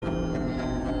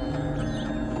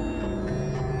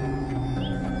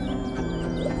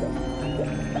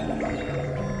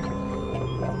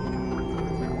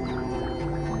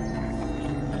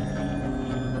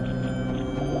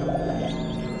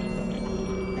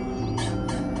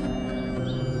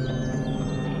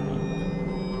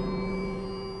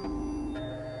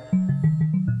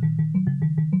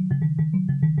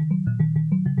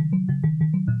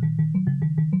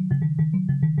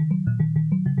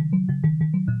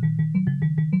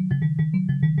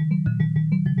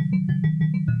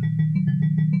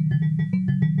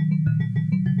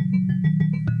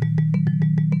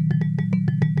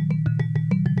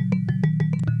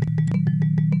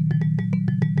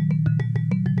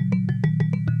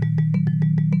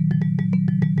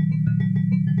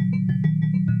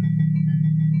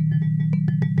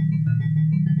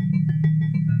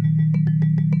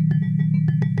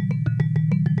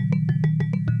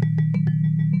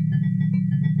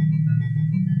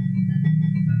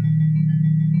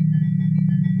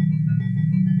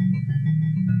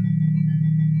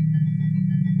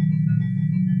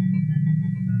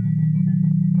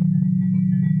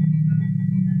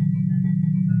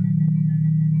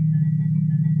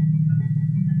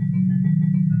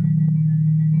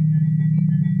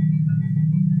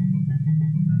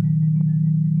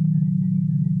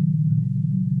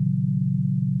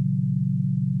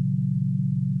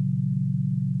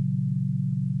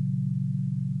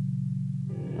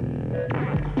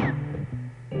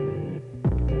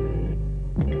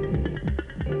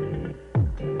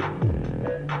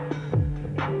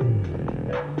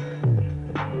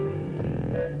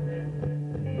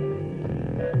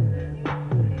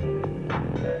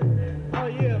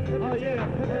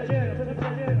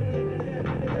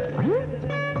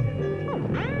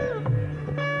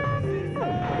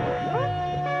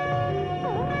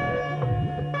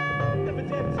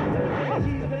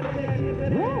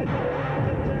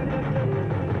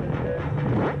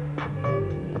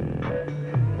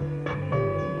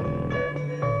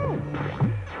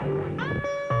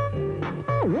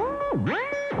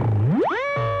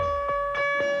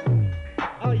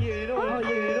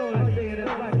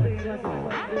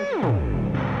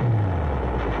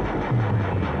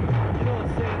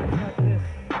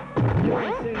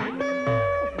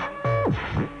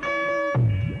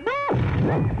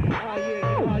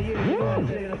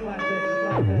Believe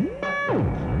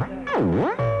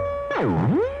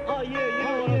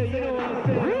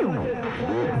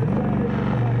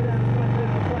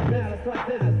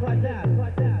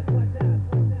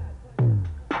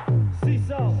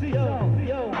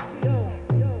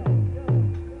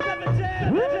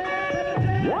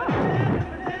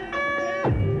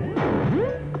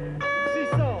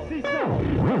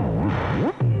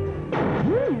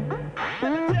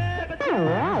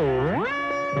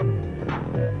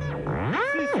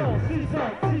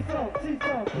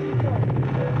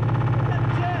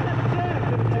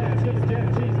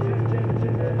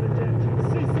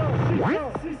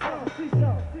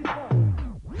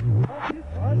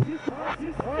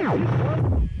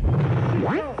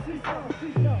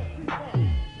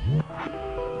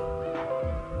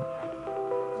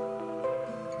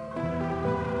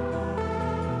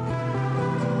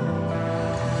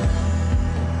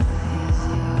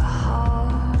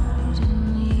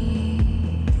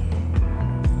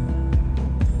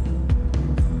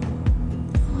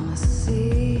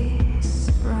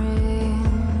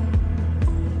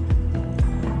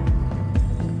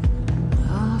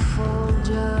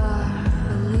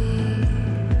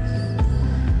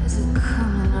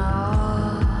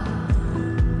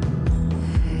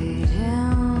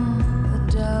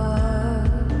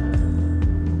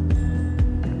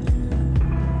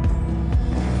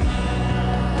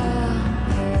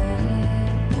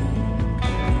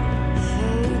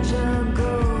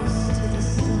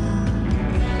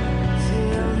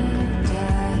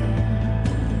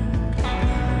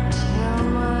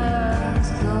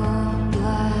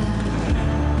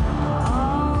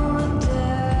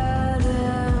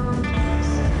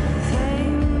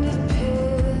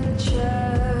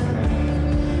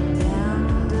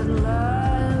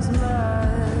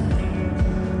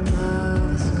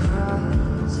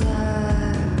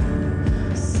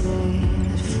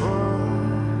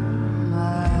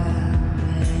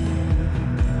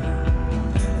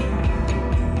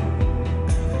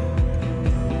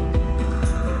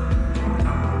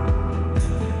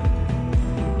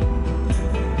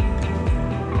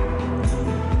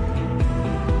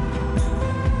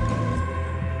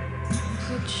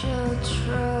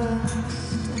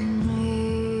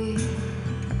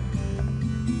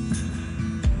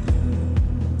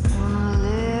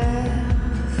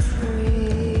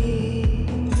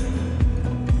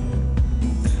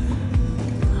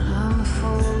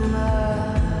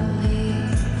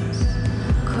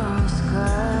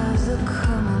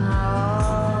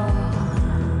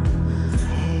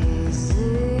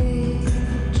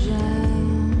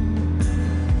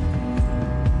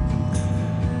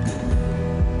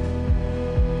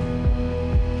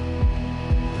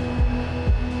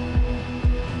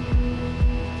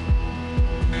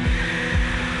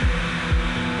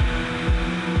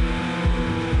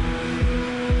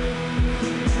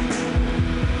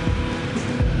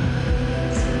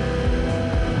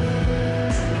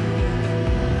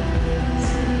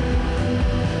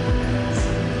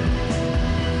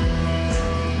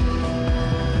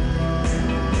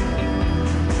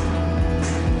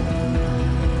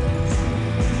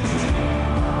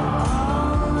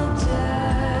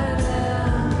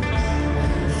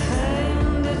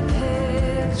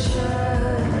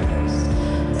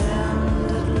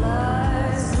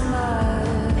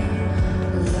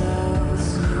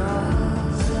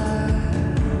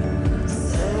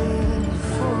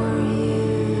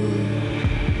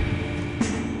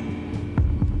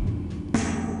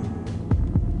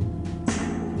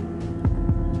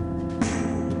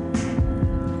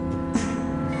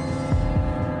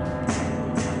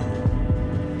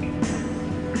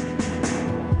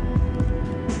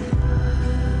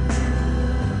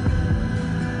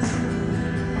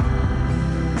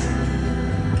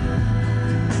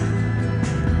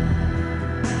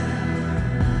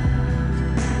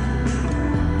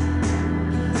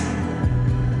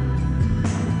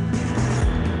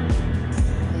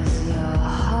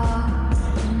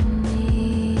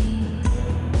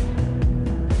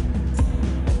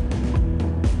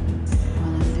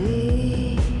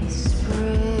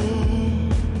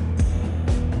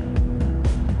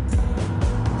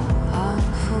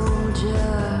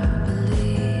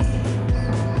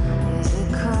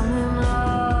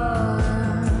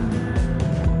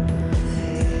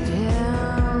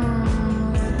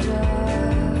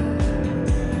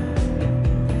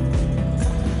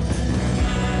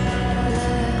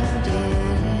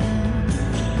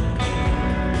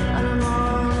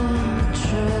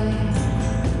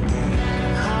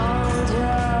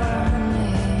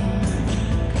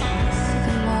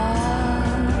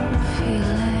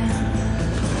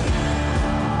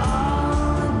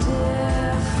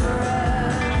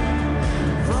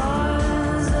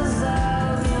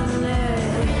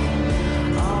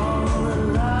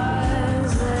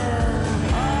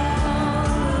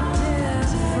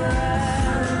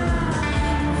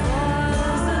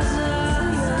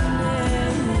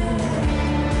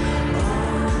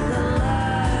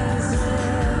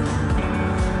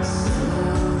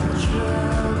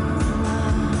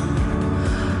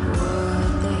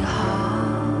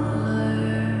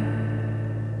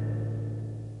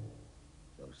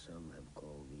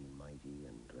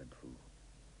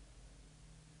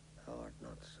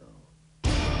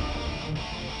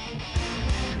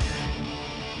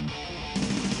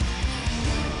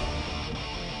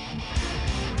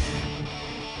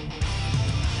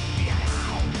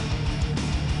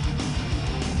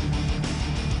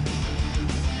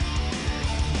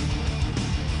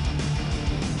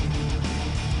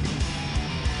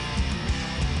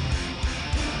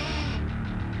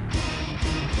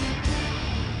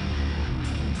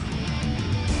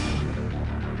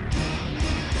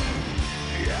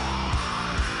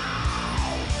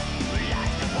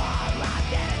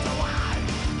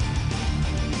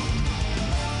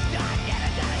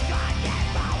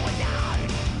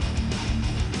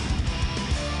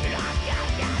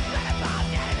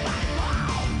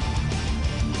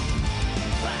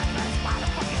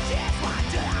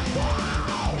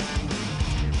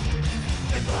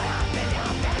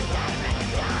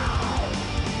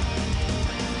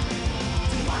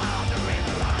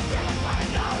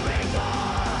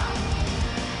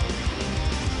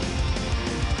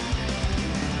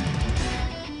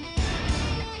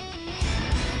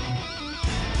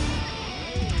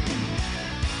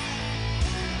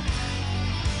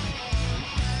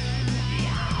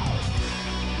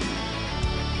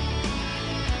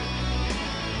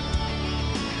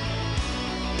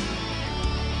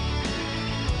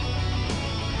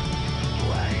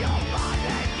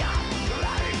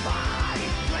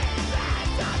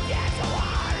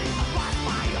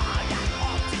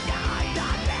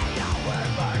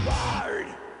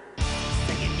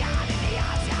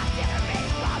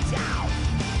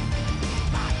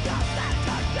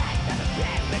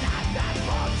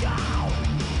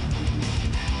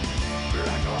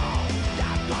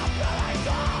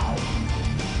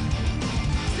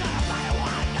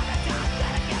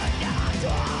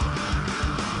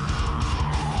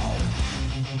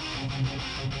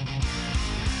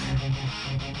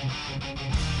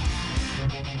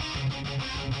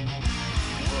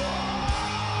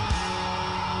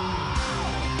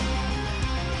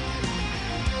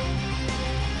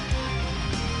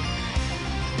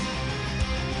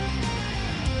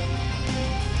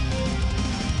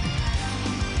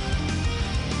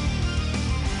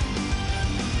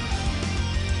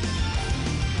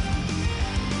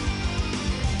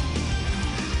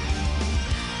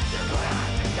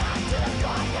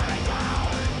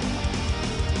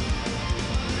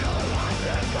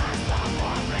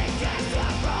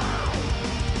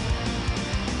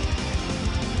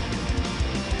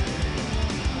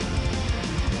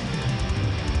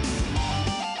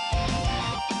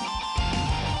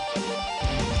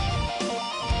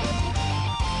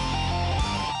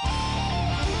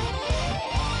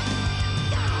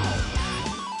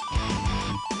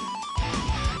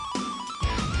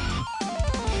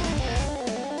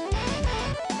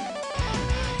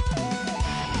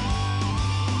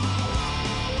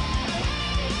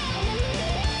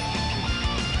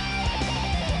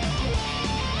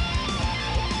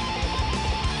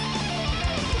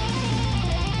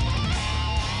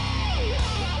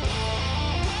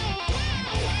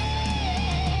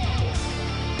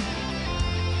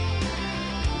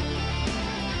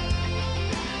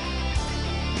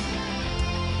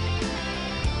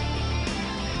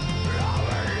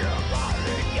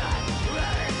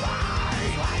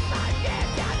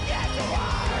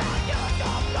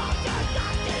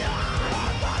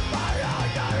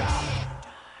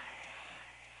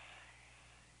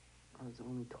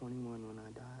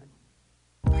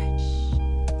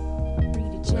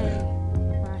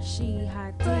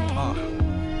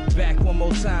Back one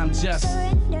more time, just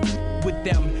with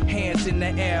them hands in the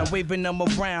air, waving them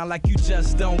around like you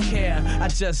just don't care. I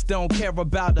just don't care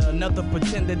about another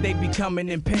pretender. They be coming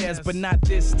in pairs, but not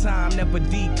this time. Never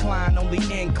decline, only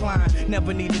incline.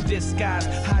 Never need a disguise.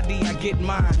 How do I get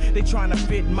mine? They trying to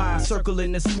fit my circle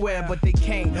in the square, but they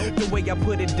can't. The way I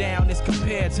put it down is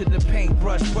compared to the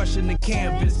paintbrush brushing the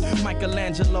canvas.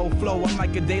 Michelangelo flow, I'm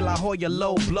like a De La Hoya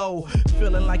low blow.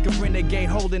 Feeling like a renegade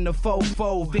holding the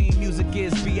fofo. Theme music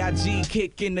is B.I.G.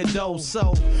 kicking the dough.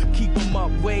 So keep them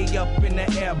up, way up in the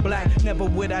air black. Never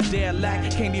would I dare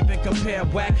lack, can't even compare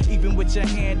whack. Even with your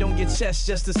hand on your chest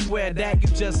just to swear that you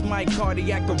just might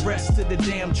cardiac arrest to the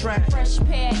damn track. Fresh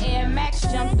pair Air Max,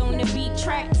 jumped on the beat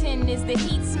track. 10 is the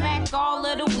heat smack, all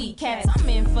of the weak cats. I'm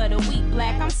in for the weak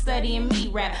black, I'm studying me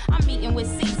rap. I'm meeting with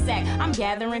C-Sack, I'm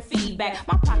gathering feedback.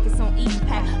 My pockets on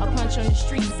E-Pack, a punch on the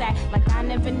street sack. Like I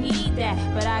never need that,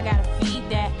 but I gotta feed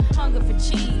that. hunger for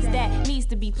cheese that needs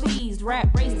to be pleased.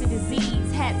 Rap race to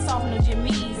disease, hats off, no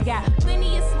jimmies. Got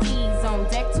plenty of sleeves on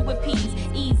deck to appease.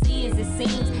 Easy as it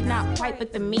seems, not quite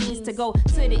but the means to go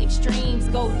to the extremes.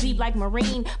 Go deep like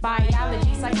marine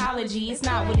biology, psychology. It's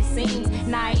not what it seems.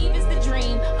 Naive is the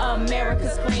dream. America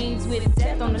screams with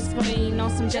death on the screen.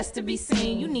 On some just to be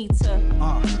seen. You need to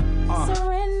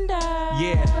surrender.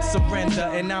 Yeah, surrender.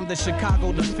 And I'm the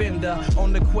Chicago defender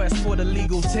on the quest for the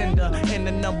legal tender and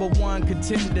the #1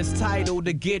 contender's title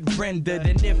to get rendered.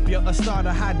 And if you're a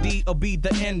starter, high D or be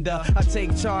the ender. I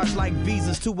take charge like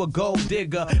visas to a gold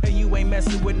digger. And you ain't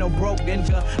messing with no broke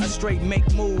ninja. I straight make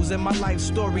moves and my life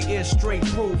story is straight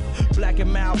proof. Black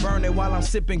and mild burning while I'm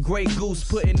sipping Grey Goose.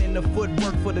 Putting in the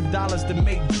footwork for the dollars to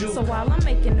make juice. So while I'm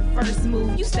making the first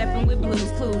move, you stepping with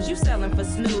blues clues. You selling for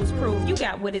snooze proof. You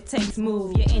got what it takes,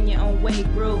 move. You're in your own way,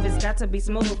 groove. It's got to be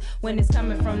smooth. When it's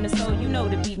coming from the soul, you know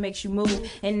the beat makes you move.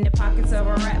 In the pockets of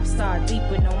a rap star, deep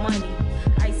with no money.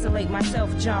 Isolate myself,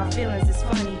 jar feelings is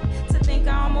funny. To think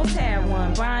I almost had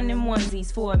one. Buying them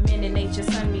onesies for a minute. Nature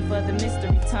sun me for the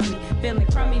mystery tummy. Feeling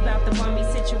crummy about the bummy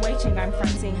situation I'm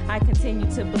fronting. I continue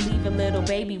to believe a little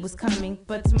baby was coming.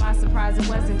 But to my surprise, it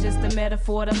wasn't just a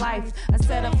metaphor to life. A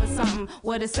setup for something.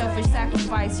 What a selfish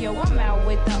sacrifice. Yo, I'm out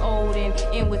with the old and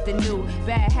in with the new.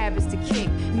 Bad habits to kick,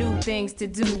 new things to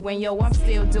do. When yo, I'm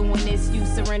still doing this, you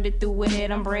surrender through with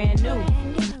it. I'm brand new.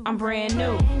 I'm brand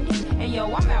new. And yo,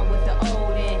 I'm out with the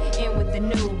old and in with the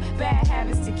new. Bad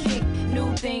habits to kick,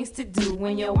 new things to do.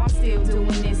 When yo, I'm still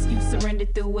doing this, you surrender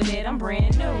through with it. I'm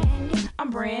brand new. I'm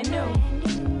brand new.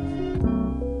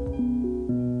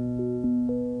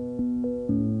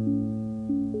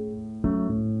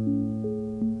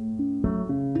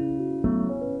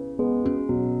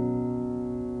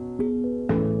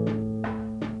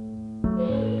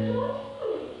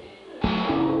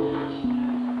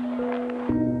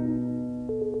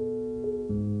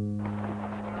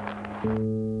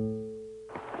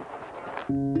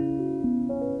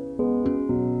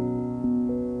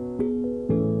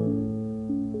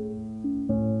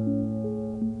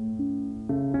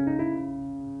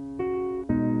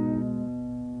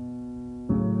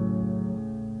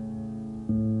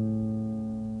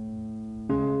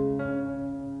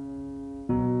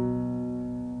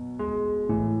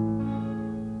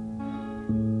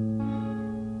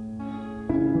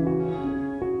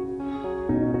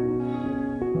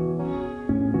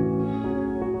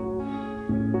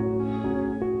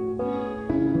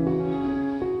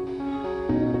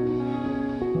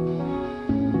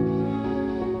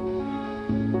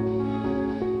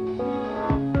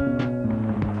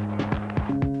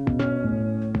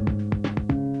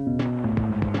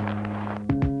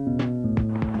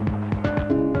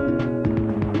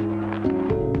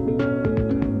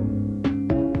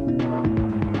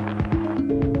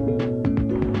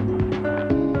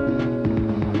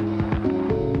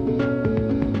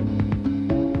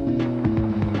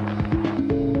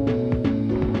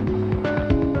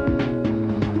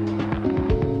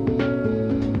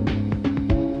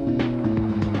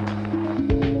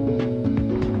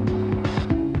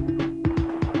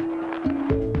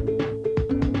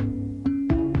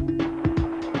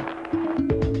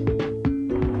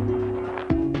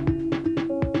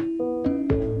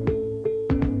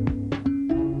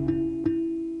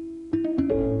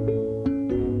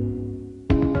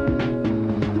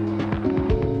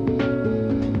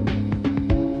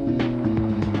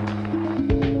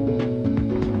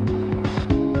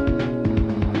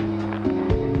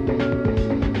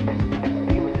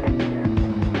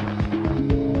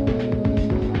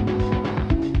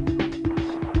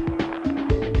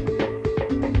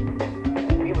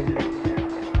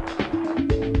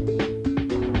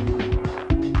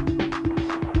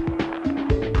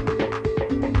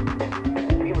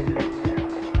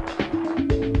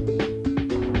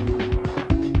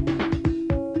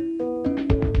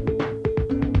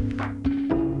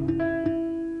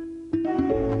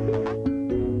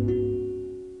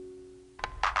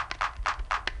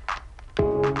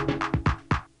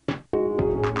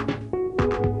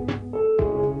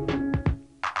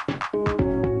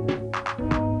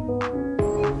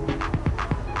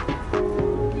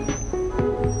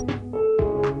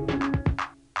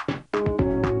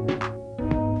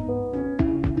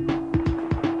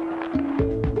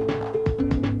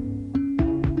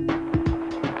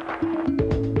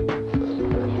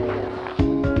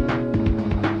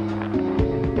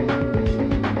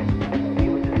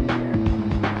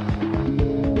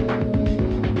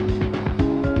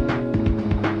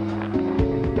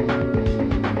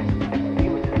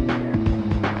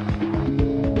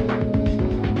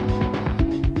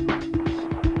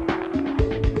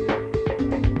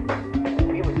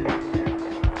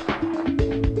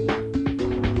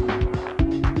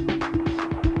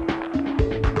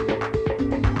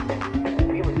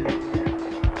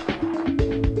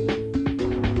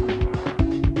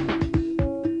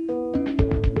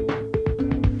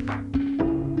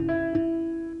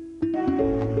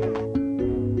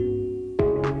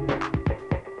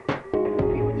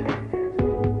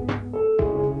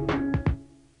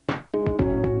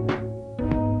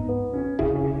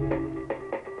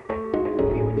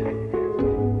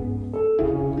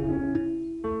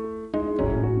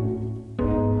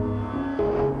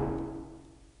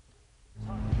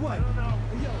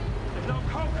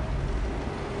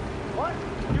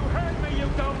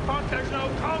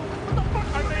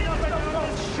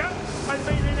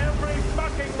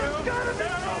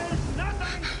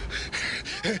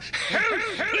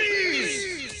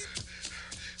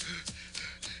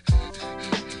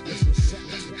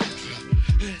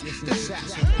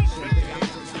 assassination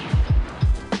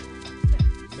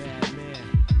day. Man,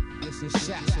 it's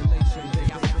assassination day.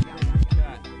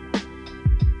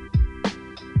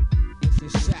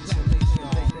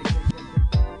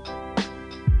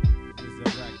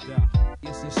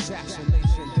 It's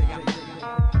assassination day.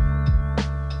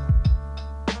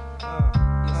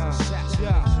 It's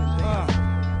assassination day.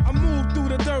 I move through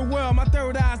the third world, my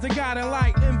third eye's the God and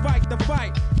light. Invite the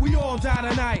fight, we all die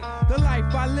tonight. The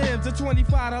life I live, the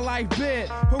 25 to life bid.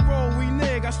 Parole we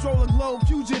nig, I stroll a globe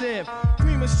fugitive.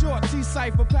 Cream is short,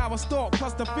 T-cipher, power stalk,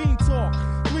 plus the fiend talk.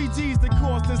 3 G's the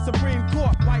course in Supreme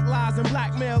Court. White lies and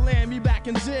blackmail land me back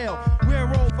in jail.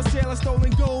 Railroad for sale,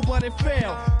 stolen gold, but it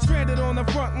failed. Stranded on the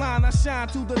front line, I shine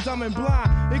to the dumb and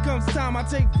blind. It comes time I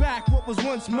take back what was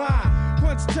once mine.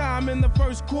 Crunch time in the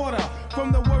first quarter,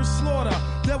 from the worst slaughter.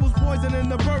 There was poison in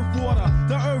the birth water.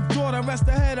 The earth daughter rests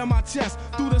the head on my chest.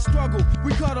 Through the struggle,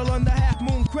 we cuddle under half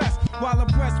moon crest. While the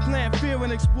press plant fear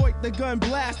and exploit the gun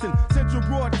blasting. Central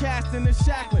broadcasting is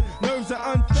shackling, nerves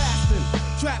are unfastened.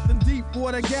 Trapped in deep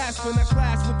water gasping, a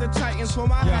clash with the titans for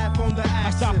my half on the action. I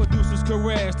stopped producers'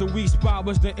 careers, the weak spot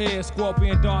was the ear.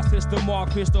 Scorpion darts hits the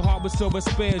mark, pierced the heart with silver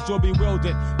spears. You're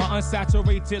bewildered, my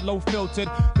unsaturated, low filtered.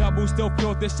 Double still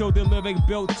filtered, still the lyric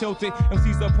built tilted.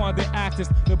 MCs upon the axis,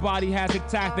 the body has a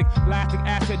tactic. Lactic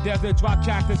acid, desert, drop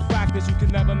cactus practice. You can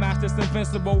never master this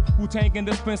invincible. Wu-Tang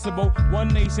indispensable. One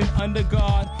nation under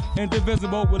God,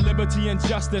 indivisible with liberty and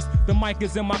justice. The mic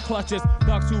is in my clutches.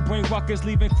 Thugs who bring ruckus,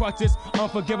 leaving crutches.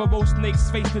 Unforgivable snakes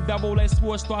face the devil as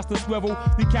sword starts to swivel.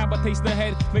 Decapitates the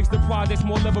head, makes the projects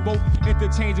more livable.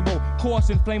 Interchangeable, coarse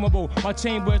and flammable. My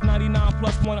chamber is 99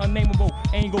 plus 1 unnameable.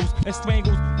 Angles and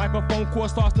strangles. Microphone cord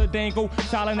starts to dangle.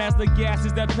 Silent as the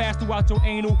gases that pass throughout your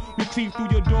anal. We creep through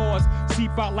your doors.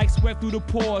 Seep out like sweat through the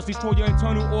pores. Destroy your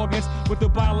internal organs with the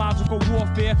biological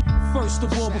warfare. First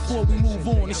of all, before we move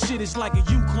on, this shit is like a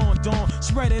Yukon dawn.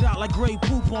 Spread it out like gray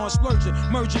poop on splurging.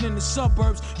 Merging in the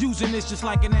suburbs. Using this just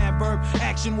like an adverb.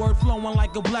 Action word flowing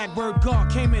like a blackbird.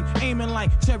 God came in aiming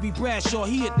like Terry Bradshaw.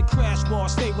 He hit the crash bar.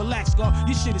 Stay relaxed, God.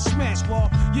 Your shit is smash ball.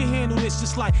 You handle this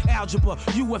just like algebra.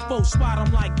 UFO spot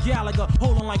 'em like Gallagher.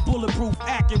 Holding like bulletproof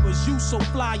Acuras. You so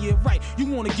fly, yeah, right. You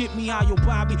wanna get me high, yo,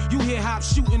 Bobby. You hear hop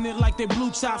shooting it like they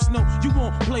blue tops. No, you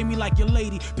won't play me like your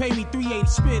lady. Pay me 380,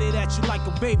 spit it at you like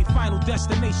a baby. Final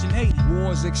destination, Haiti.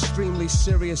 War's extremely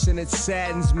serious and it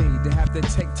saddens me to have to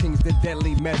take things to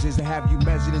deadly measures, to have you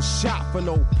measured and shot for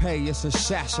no pay. It's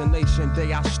assassination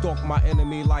day. I stalk my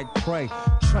enemy like prey,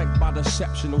 tranked by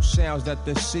deceptional sounds that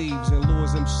deceives and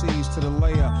lures MCs to the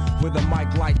layer with a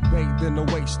mic like bait, then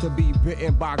awaits to be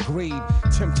bitten by greed.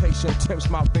 Temptation tempts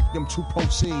my victim to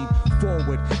proceed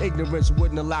forward. Ignorance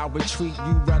wouldn't allow retreat.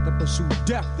 You rather pursue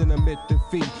death than admit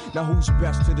defeat. Now who's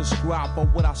best to describe for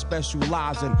what I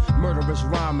specialize in? Murderous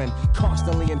rhyming,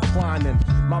 constantly inclining.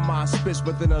 My mind spits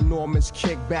with an enormous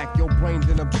kickback. Your brain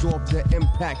then absorbs the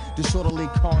impact. Disorderly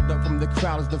conduct from the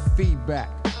crowd is the feedback.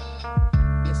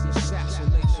 It's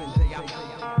assassination day.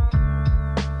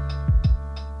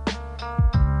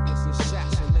 It's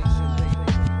assassination day.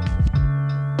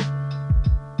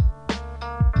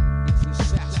 It's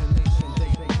assassination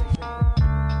day.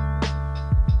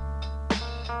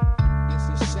 It's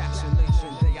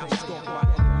assassination day. I stalk my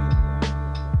enemy.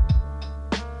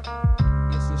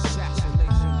 It's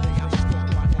assassination day. I stalk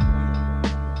my enemy.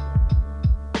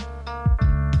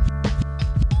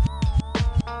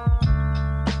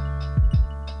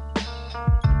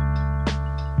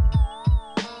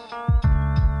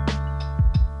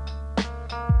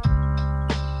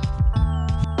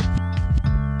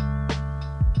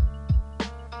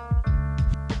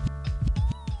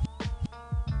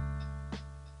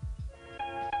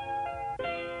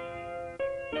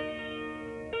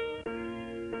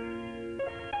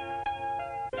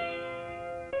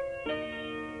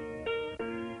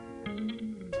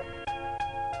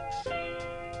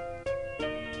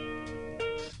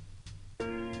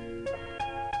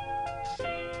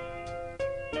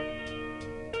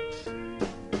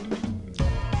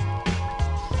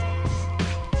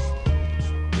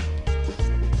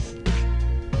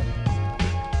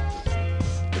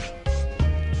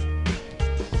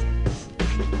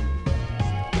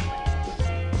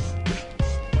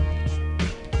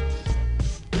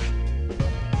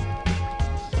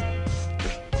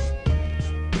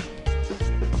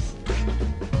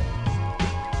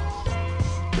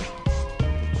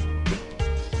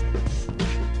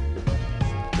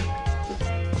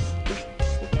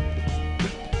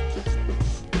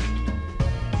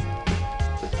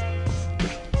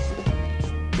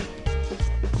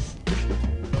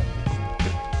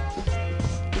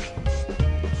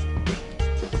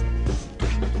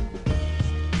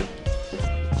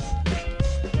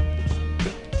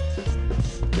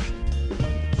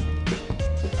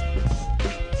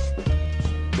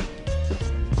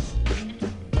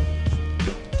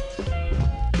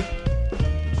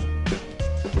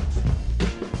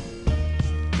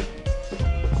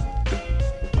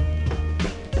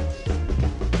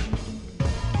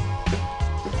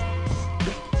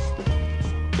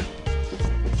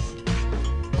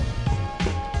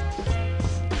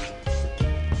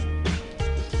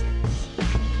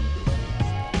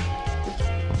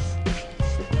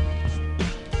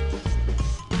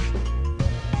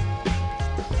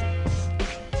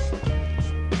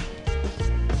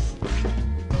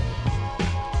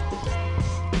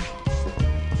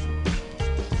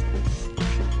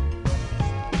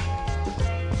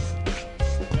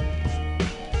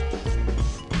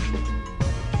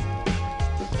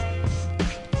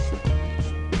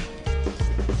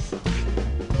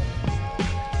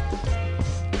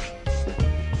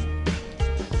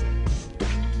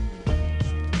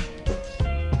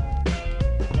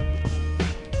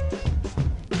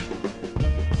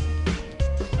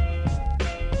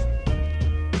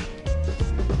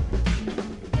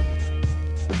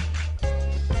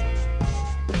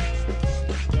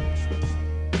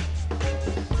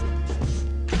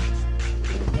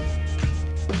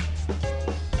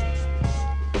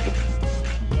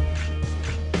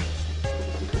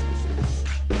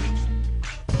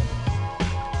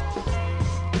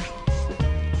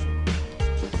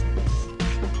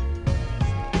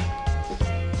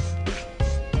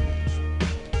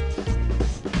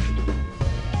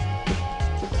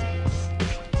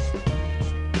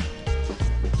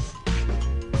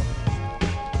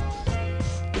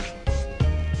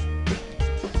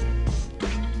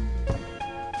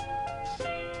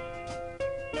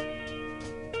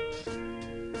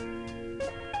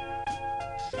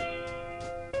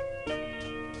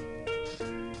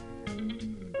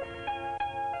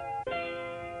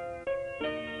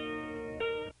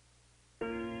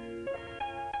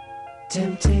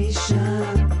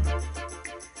 Temptation,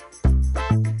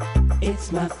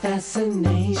 it's my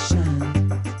fascination.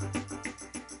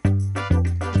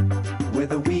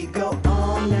 Whether we go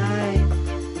all night,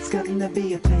 it's gonna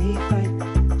be a play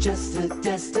fight, just a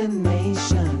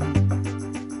destination.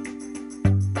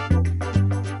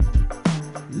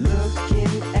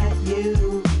 Looking at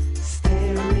you,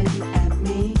 staring at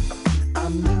me,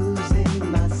 I'm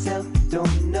losing myself,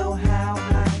 don't know how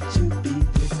high to be.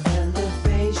 This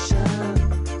elevation,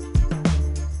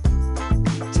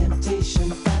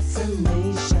 temptation,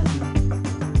 fascination.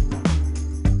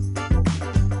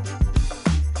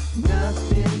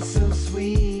 Nothing so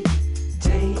sweet,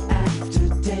 day after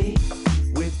day,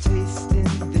 we're tasting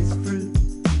this fruit,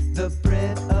 the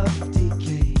bread of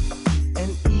decay.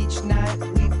 And each night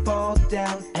we fall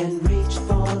down and reach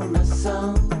for a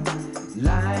song,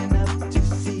 line up to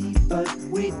see, but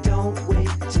we don't wait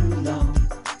too long.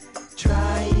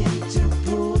 Trying to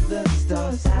pull the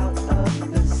stars out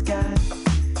of the sky,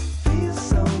 feel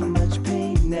so much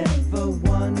pain, never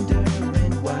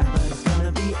wondering why. But it's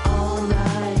gonna be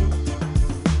alright,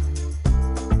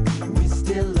 we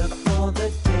still look for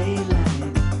the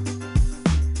daylight.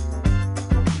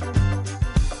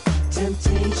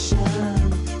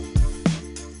 Temptation,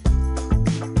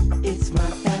 it's my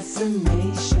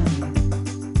fascination.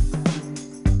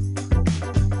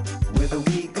 Whether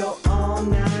we go all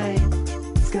night,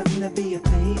 it's gonna be a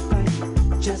play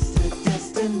fight, just a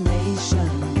destination.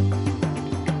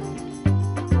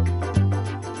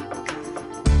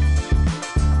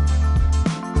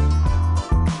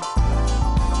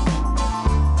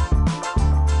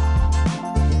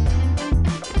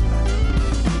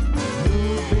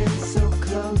 Moving so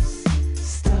close,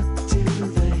 stuck to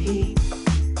the heat.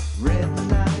 Red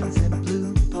lines and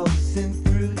blue pulsing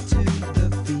through to the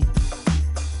feet.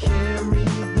 Carry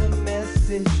the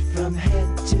message from head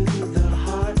to the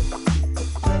heart.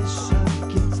 Flesh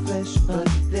against flesh, but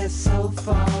they're so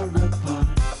far apart.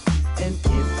 And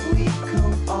if we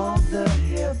comb all the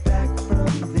hair back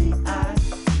from the eye,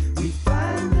 we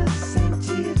find the same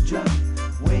teardrop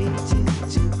waiting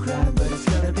to cry. But it's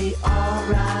gonna be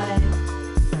alright,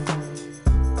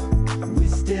 we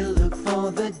still look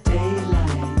for the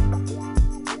daylight.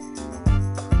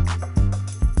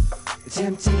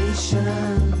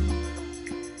 Temptation,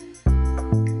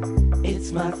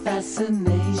 it's my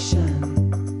fascination.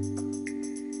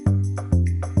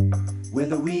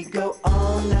 Whether we go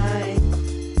all night,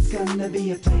 it's gonna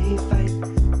be a play fight,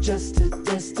 just a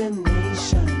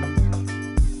destination.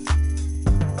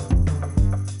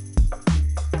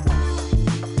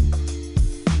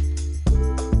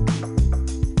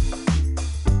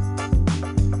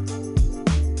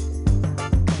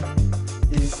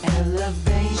 This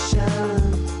elevation,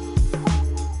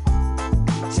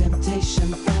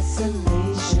 temptation,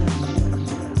 fascination.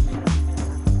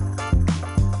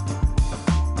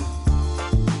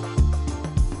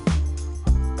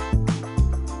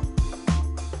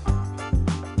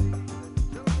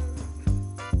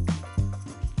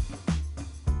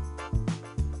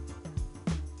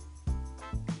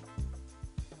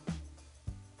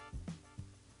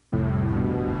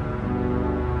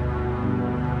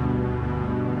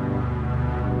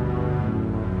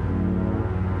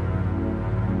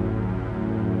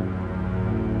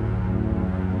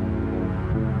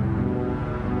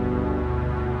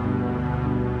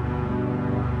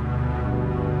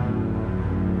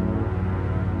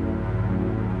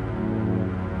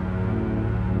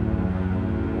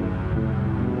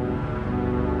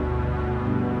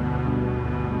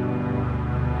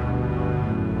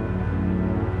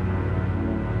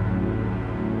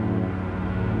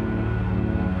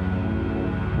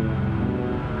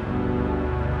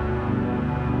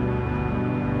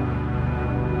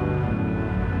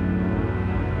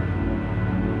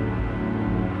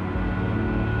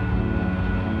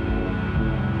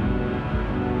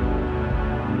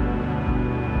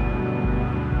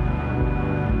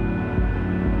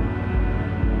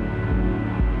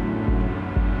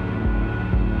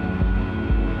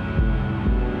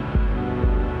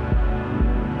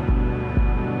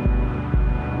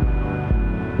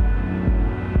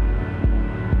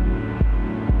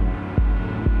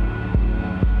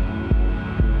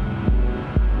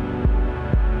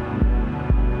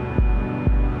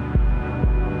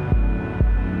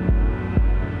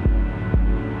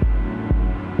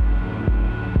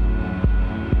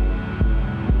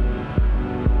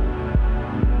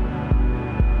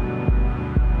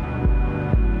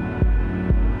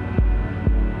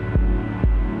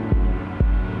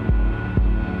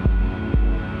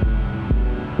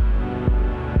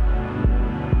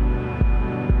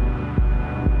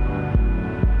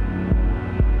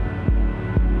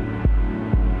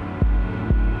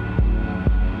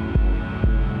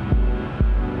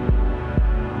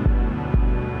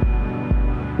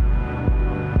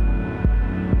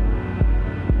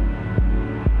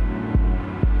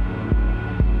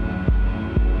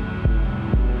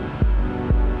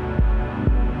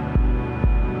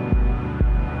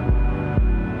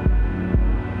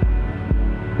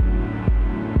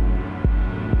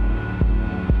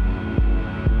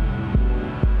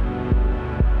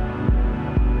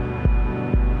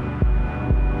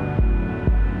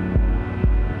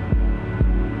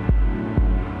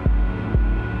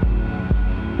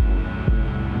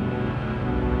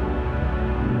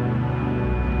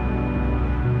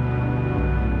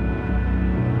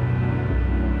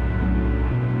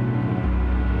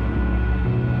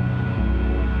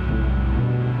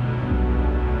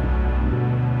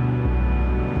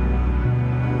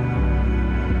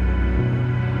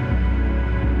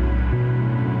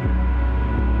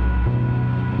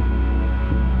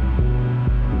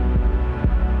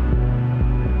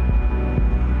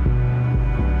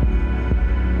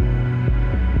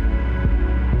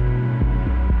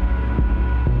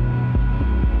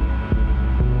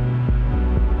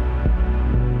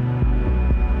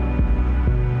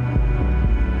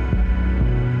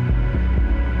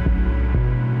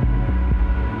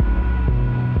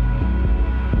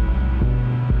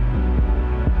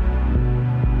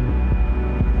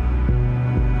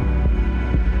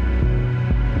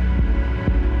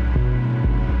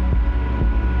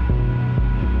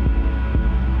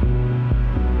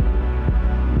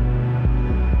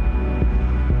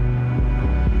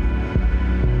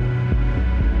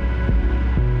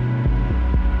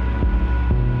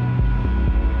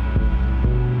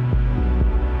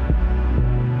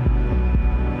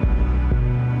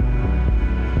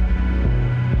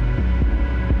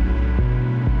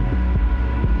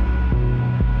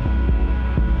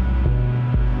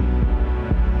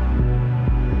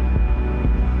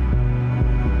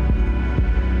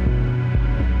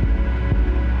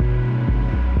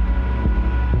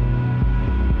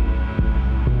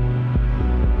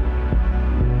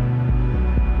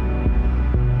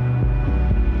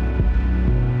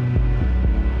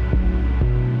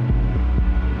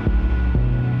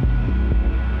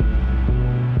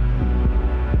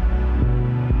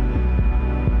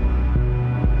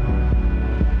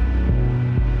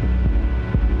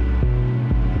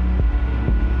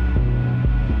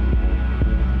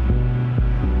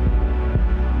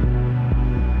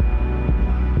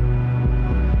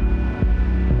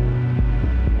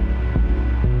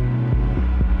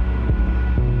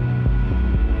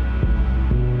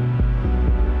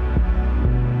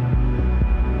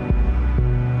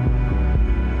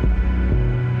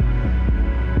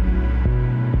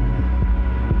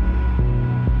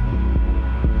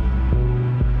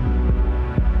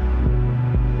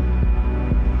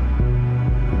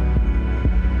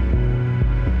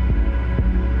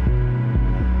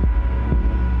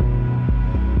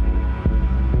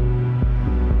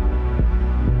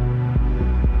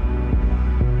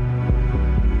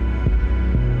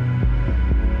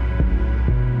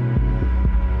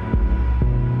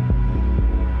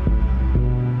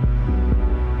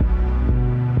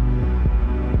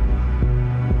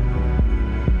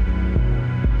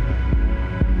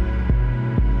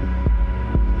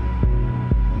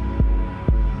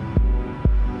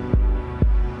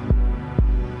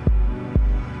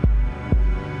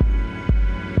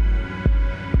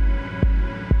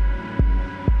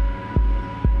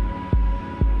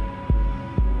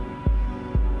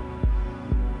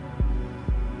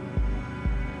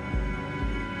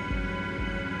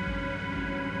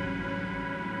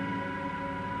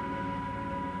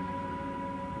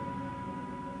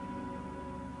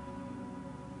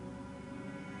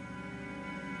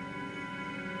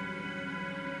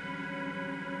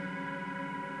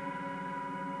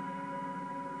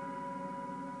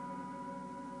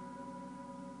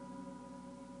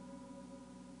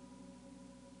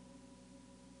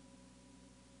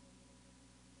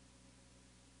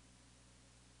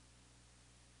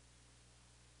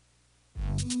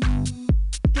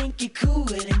 Think you're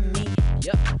cooler than me.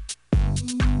 Yep.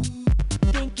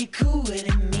 Think you're cooler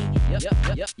than me. Yep,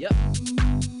 yep, yep, yep.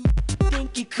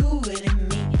 Think you're cooler than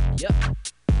me. Yep.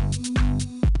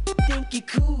 Think you're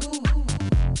cool.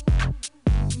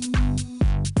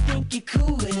 Think you're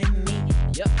cooler than me.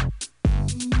 Yep.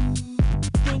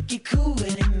 Think you're cooler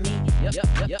than me. Yep,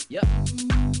 yep, yep, yep.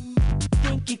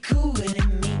 Think you're cooler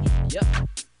than me. Yep.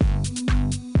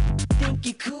 Think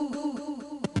you're cool.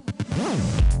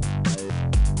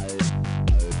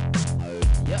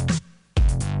 Yep.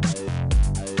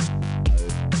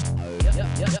 Yep, yep,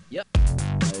 yep, yep, yep.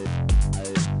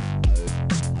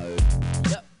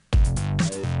 Yep.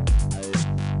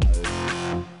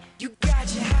 You got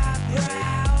your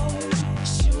highbrow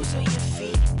shoes on your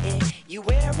feet, and you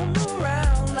wear them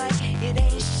around like it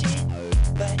ain't shit.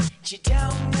 But you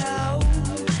don't know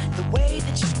the way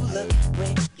that you look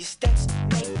when your steps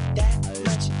make that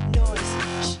much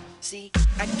noise. See,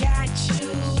 I got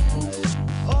you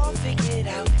all figured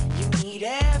out. You need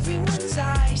everyone's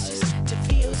eyes just to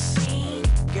feel seen.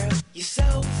 Girl, you're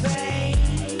so vain.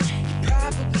 You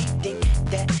probably think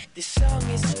that this song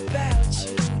is about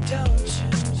you, don't you,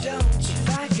 don't you? If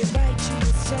I could write you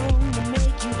a song to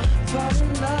make you fall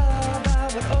in love, I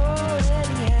would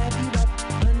already have you up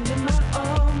under my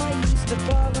arm. I used to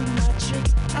follow my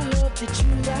tricks. I hope that you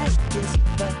like this,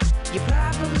 but you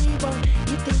probably won't.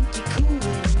 You think you're cooler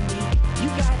than me. You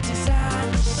got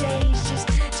designer shades just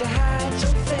to hide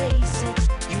your face, and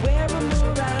you wear them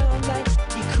around like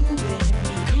you're cooler than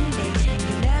me. And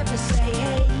you never say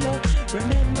hey or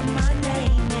remember my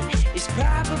name, and it's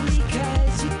probably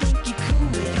 'cause you think you're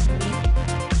cooler than me.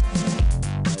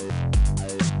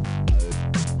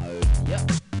 Yep.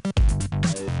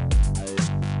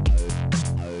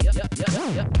 Yep, yep, yep, yep,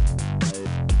 yep.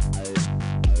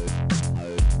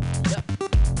 Yep.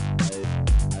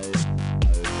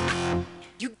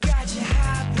 You got your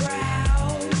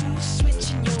highbrow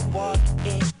switching your walk,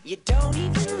 and you don't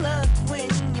even look when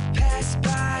you pass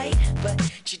by. But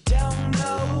you don't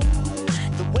know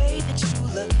the way that you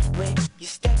look when your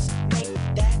steps make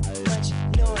that much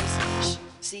noise. Shh,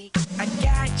 see, I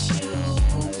got you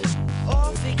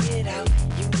all figured out.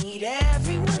 You need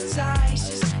everyone's eyes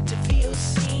just to feel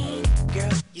seen.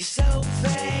 Girl, you're so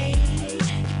vain.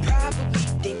 You probably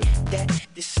think that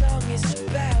this song is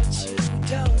about you,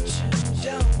 don't you,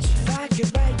 don't you? If I could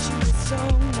write you a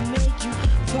song to make you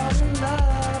fall in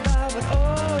love, I would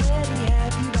already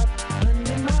have you up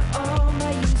under my arm. I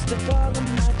used to follow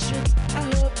my tricks. I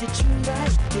hope that you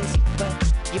like this, but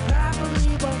you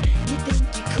probably won't. You think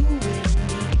you're cooler than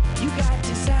me. You got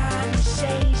designer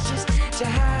shades just to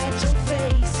hide your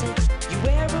face, and you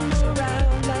wear them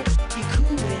around like you're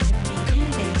cooler than me.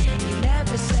 And you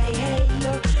never say hey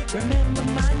or remember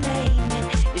my name, and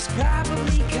it's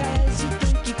probably 'cause you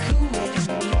think you're cooler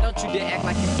than me. Don't you dare act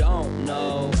like you don't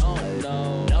know.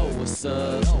 Know what's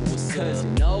up. Cause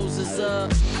your nose is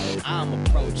up. I'm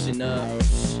approaching up.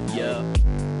 Yeah.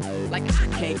 Like I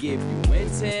can't give you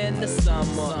winter in the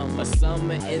summer or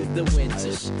summer in the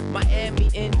winter. Miami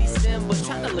in December,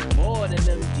 tryna look more than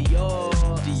them Dior.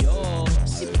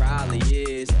 She probably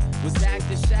is. Was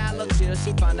acting shallow till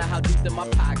she found out how deep in my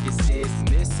pockets is.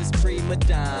 Mrs. Prima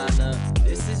Donna,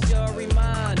 this is your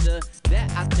reminder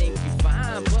that I think you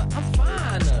fine, but I'm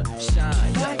finer.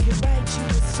 Shine. If I could write you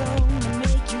a song to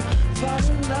make you fall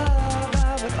in love, I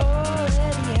would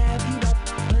already have you up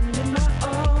under my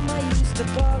arm. I used to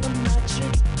follow my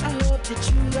tricks. I hope that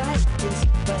you like this,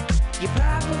 but you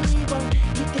probably won't.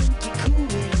 You think you're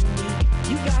cooler than me.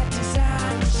 You got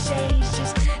designer shades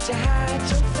just to hide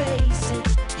your face, and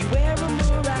you wear them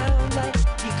around like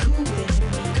you're cooler than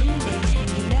me. And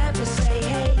you never say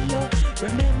hey or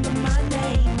remember my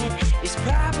name, and it's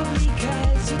probably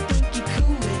 'cause you think you're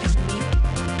cooler than me.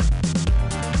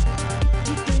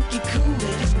 You think you're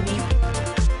cooler than me.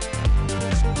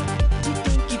 You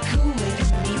think you're cooler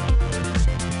than me.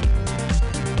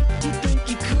 You think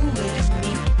you're cooler than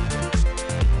me.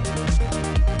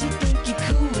 You think you're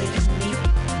cooler than me.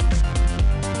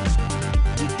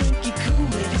 You think you're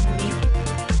cooler than me.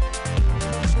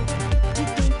 You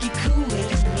think you're cooler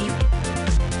than me.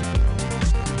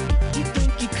 You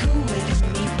think you're cooler than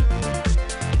me.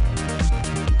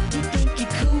 You think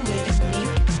you're cooler than me.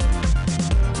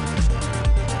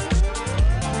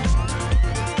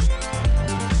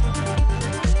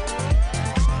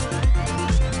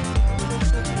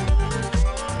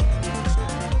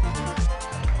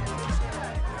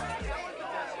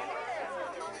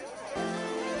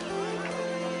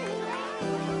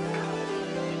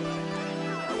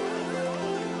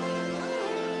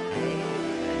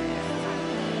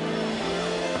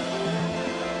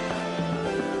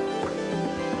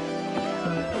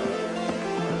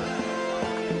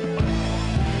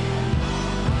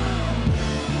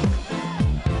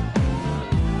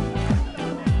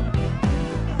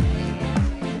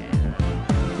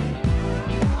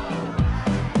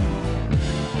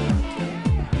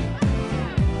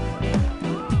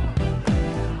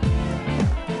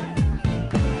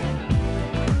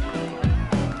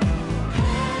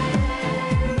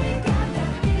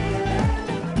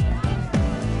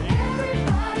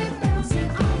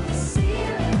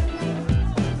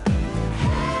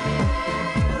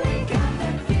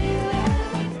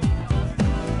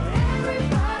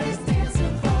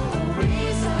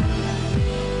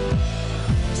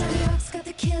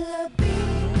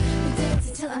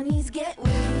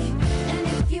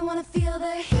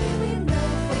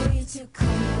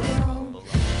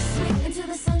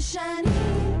 shining.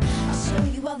 I'll show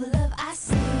you all the love I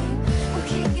see. We'll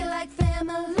kick it like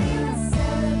family. Let's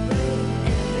celebrate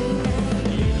every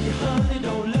night. If your honey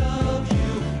don't love you,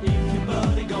 if your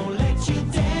buddy gon' let you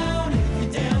down, if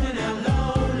you're down and out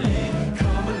lonely,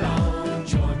 come along,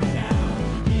 join me now.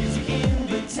 Here's your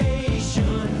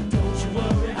invitation. Don't you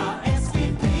worry, I'll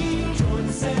SVP. Join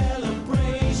the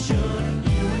celebration.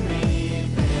 You and me,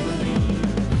 family.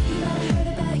 You might have heard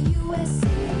about USC.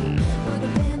 We're the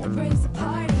band that brings the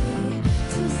party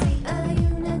to a state of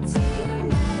unity,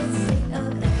 united state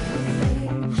of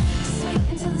everything.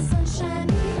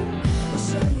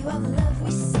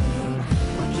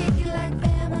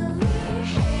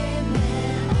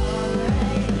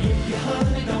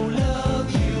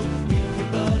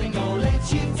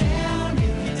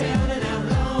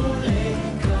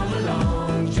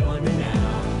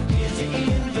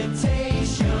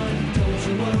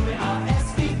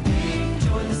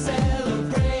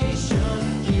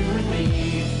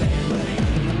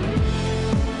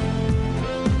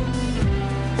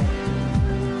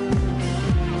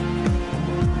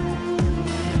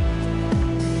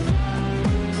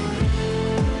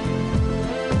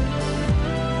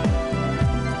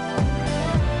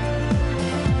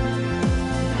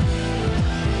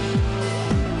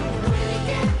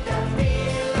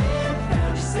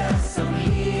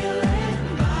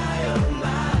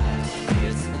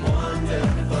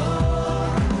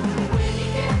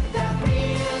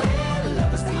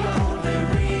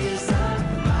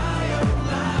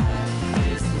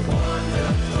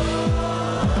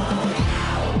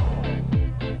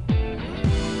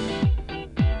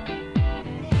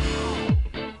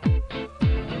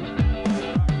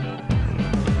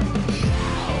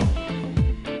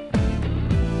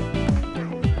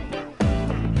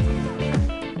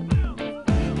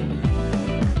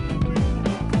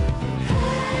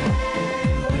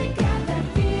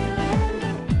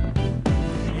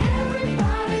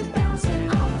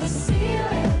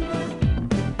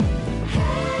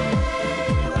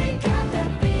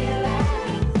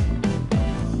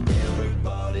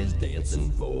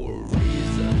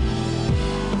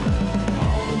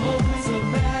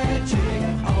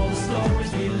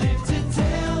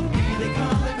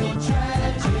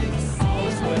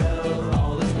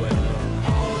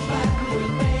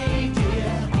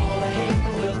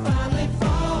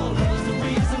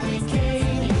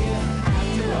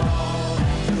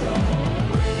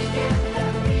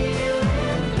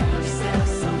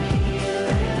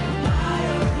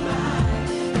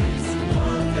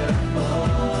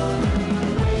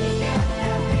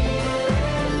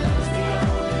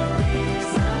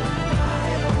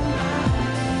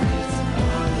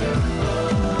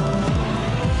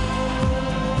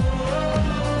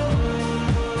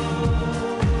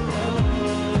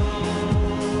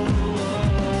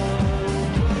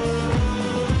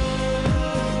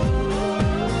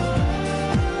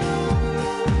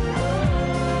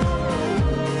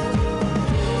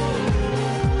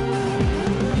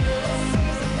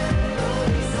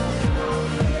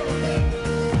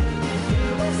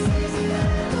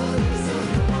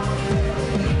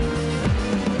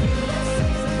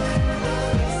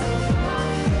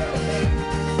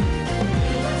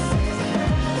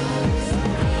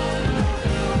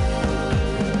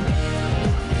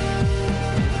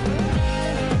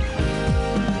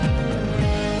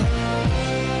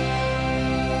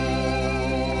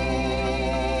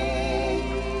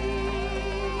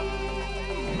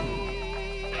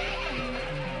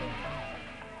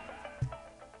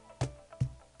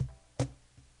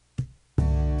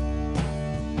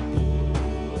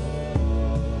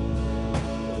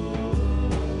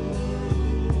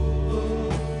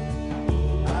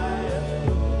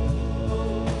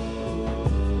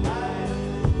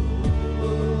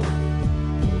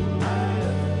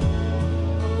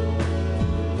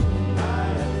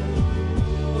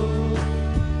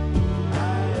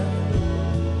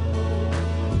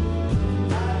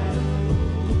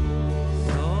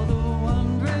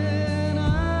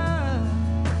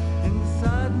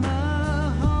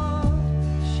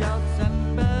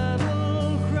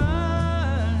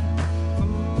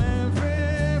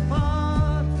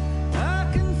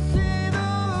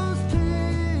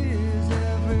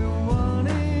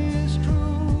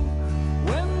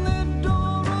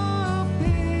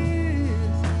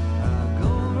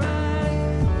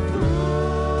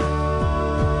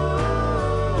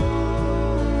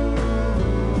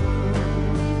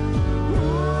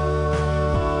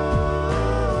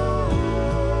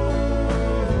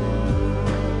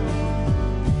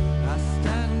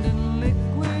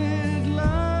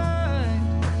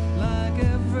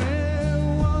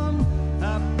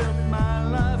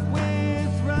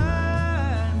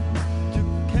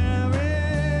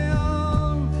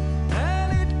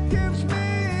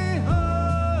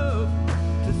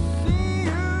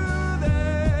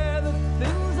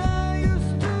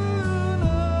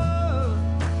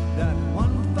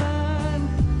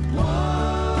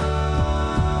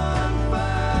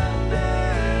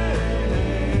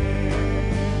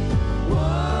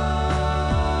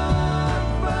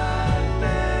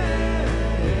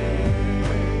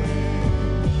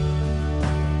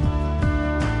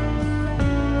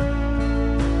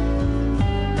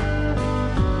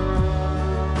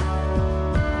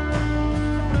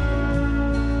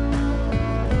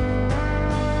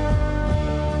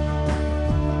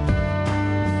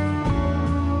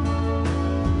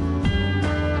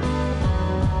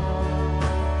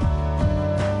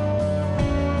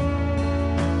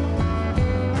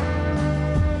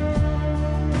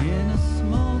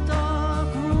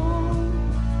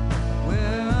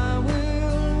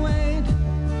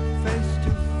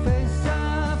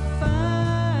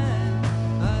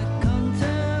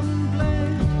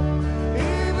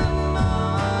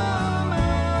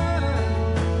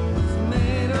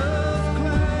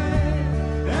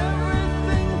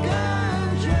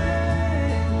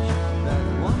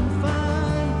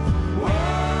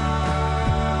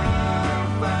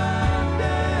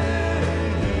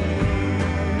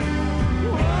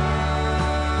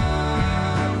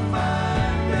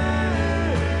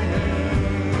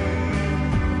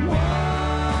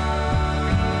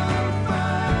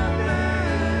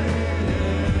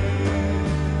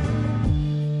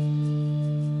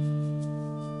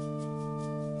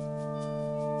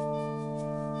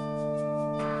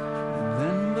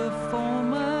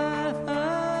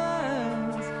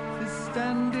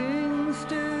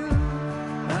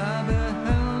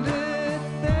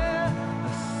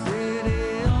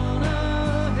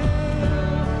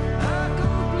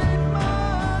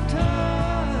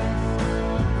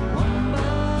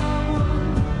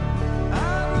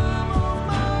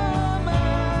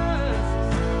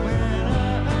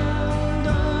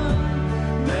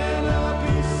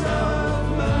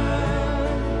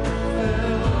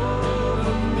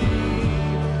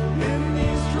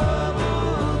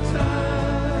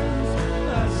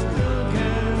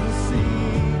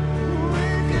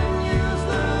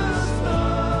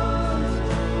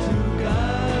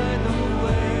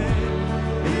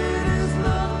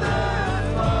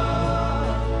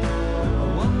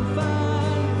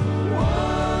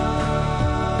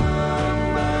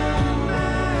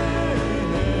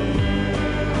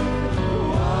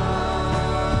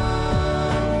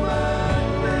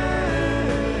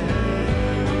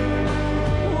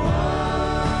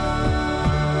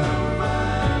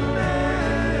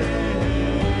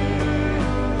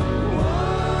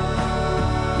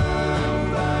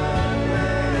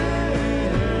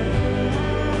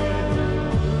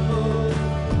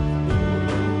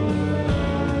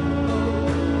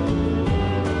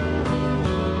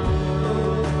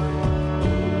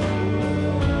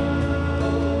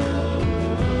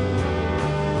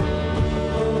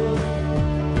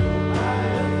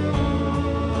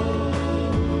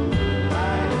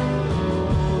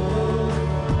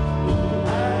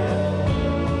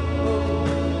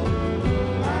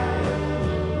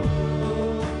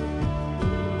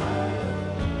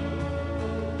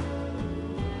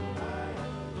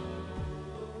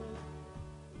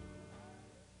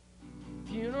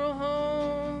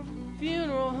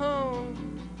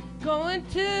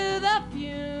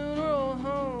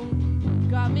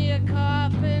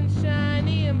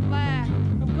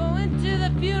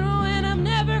 funeral and I'm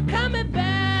never coming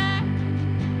back.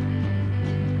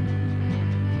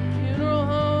 Funeral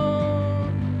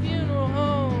home,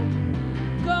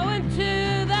 going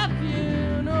to the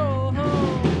funeral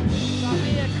home. Got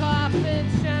me a coffin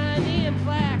shiny and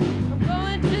black. I'm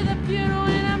going to the funeral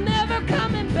and I'm never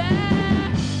coming back.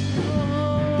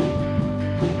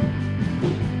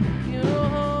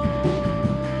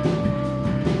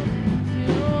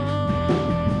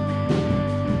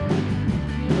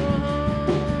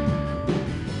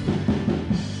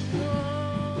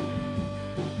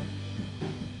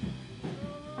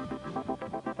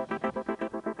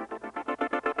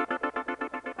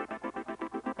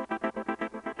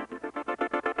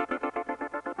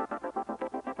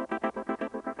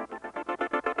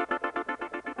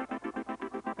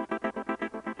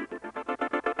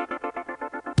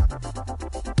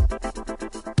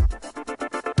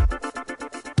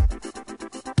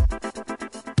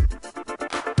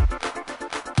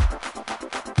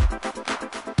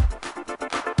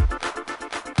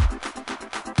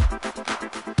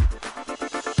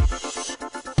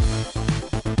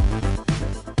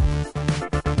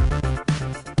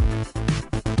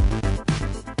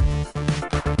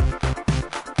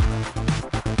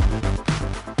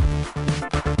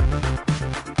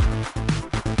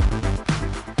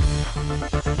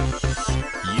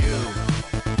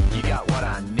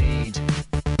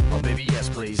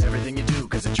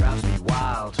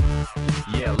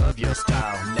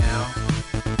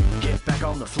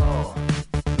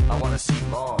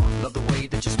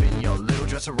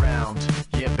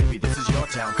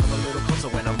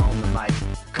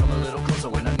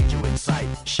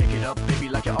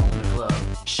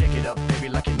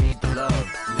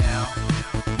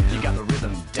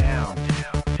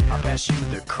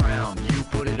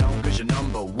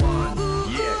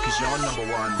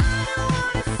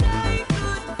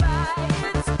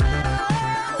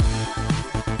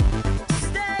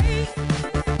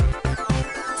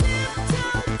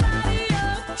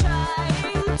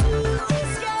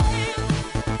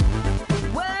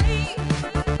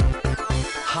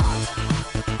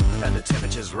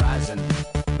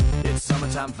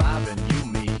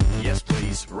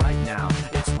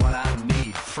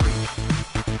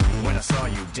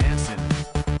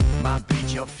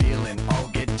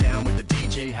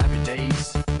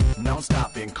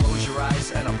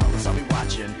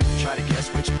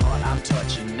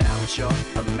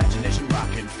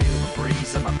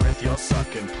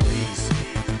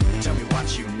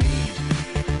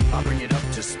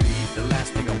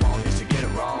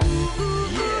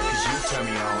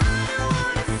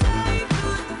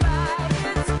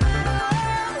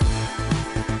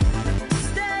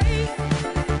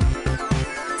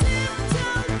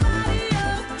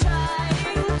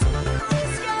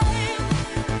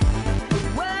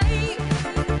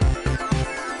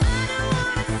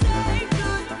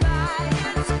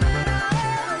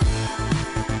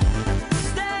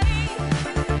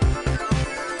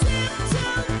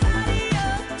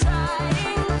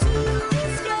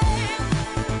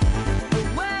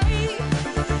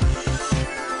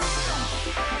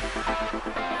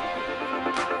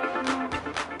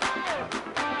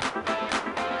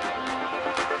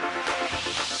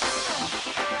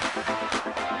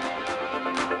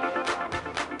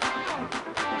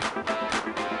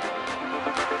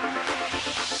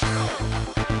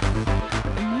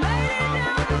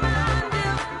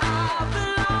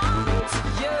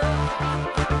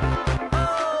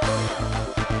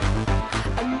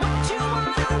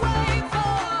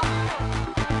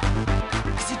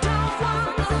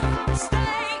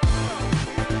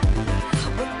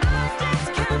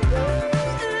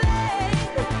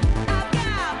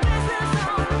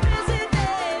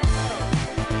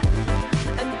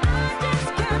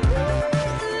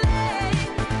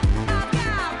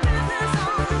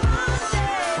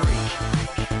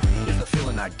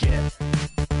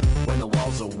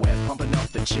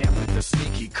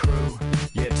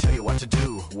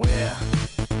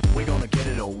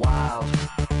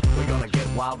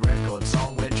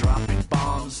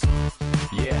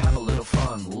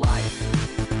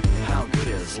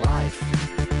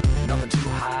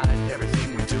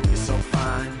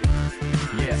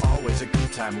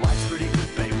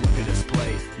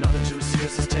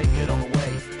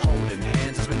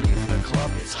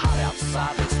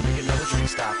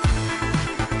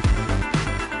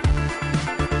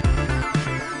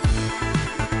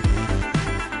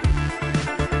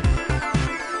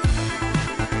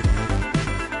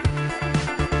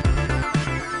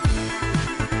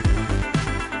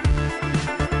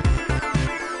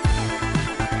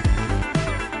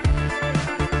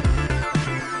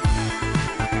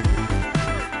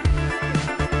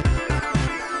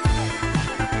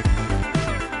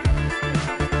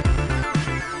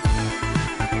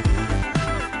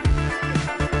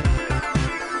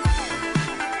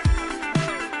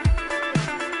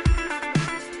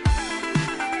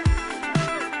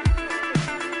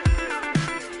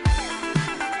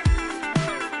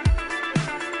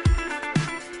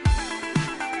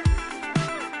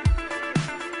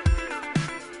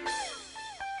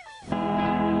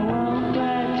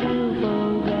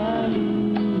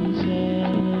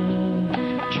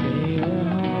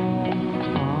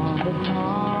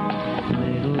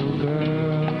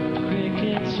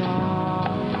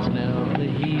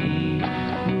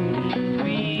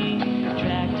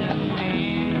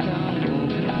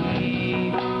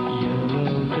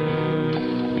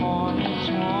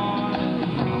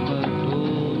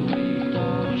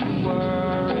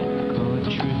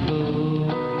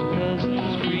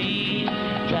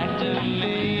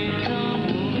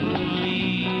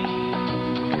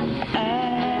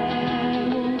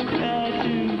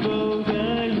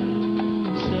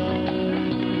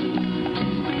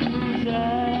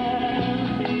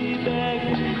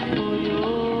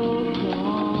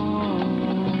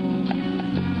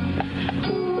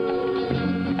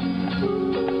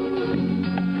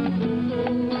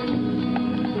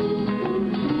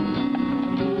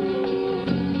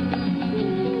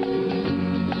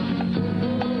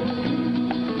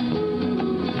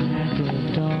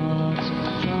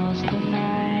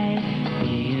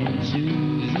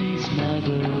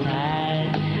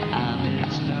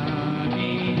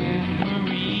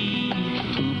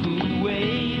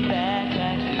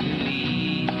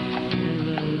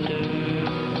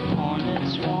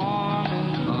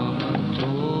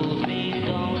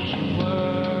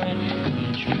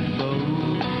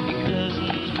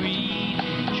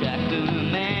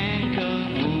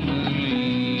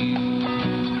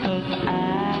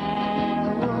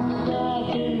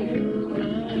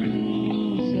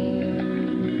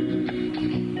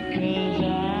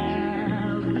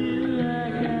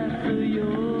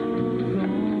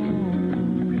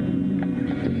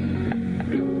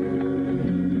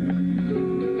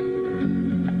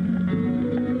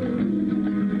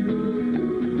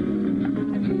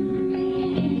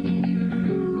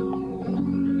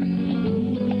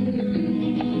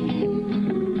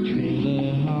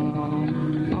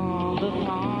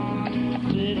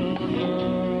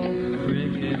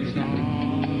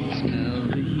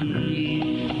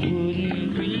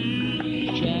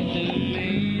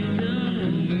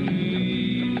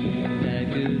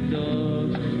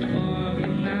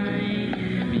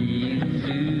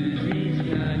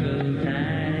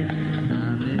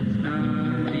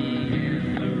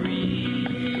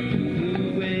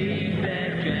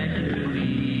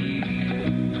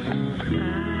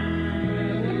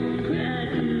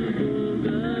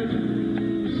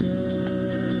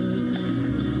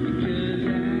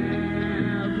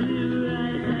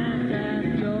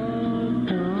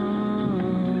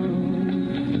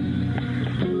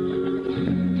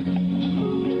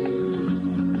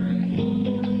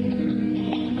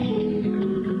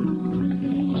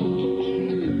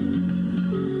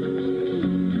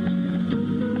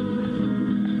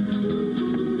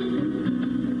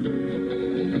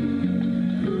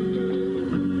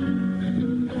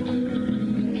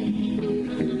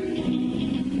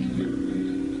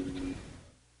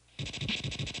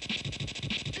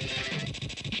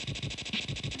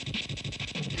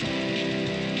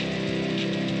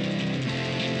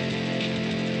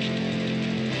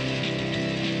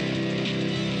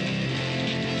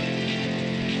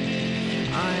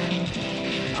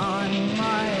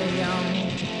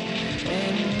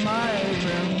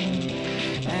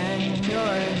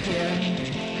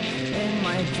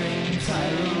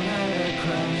 Tyrone had a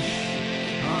crush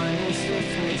on his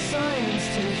fifth grade science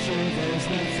teacher. There's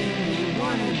nothing he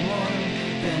wanted more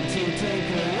than to take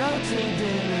her out to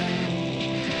dinner.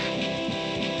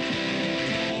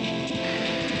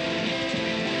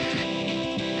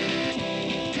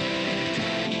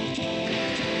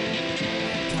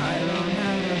 Tyrone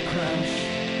had a crush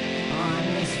on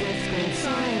his fifth grade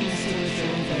science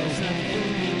teacher. There's nothing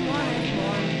he wanted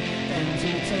more than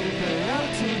to take her out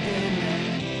to dinner.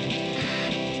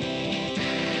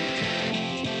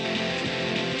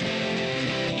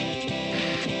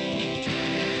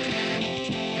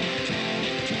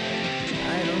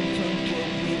 I don't think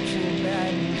it'd be too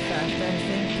bad. In fact, I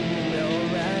think it'd be real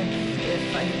rad if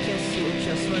I kiss you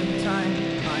just one time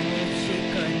on your cheek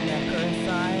or neck or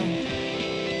thigh.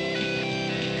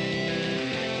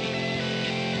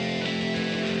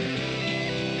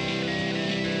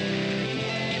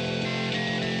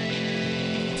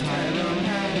 Tyrone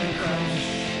had a crush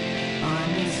on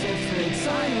his fifth grade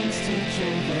science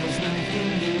teacher. There's nothing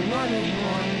he wanted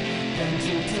more than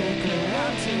to take her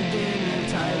out to dinner.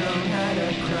 Tyrone had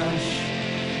a crush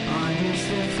on his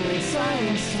fifth grade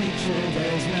science teacher.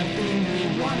 There's nothing he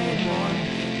wanted more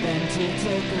than to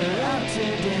take her out to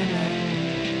dinner.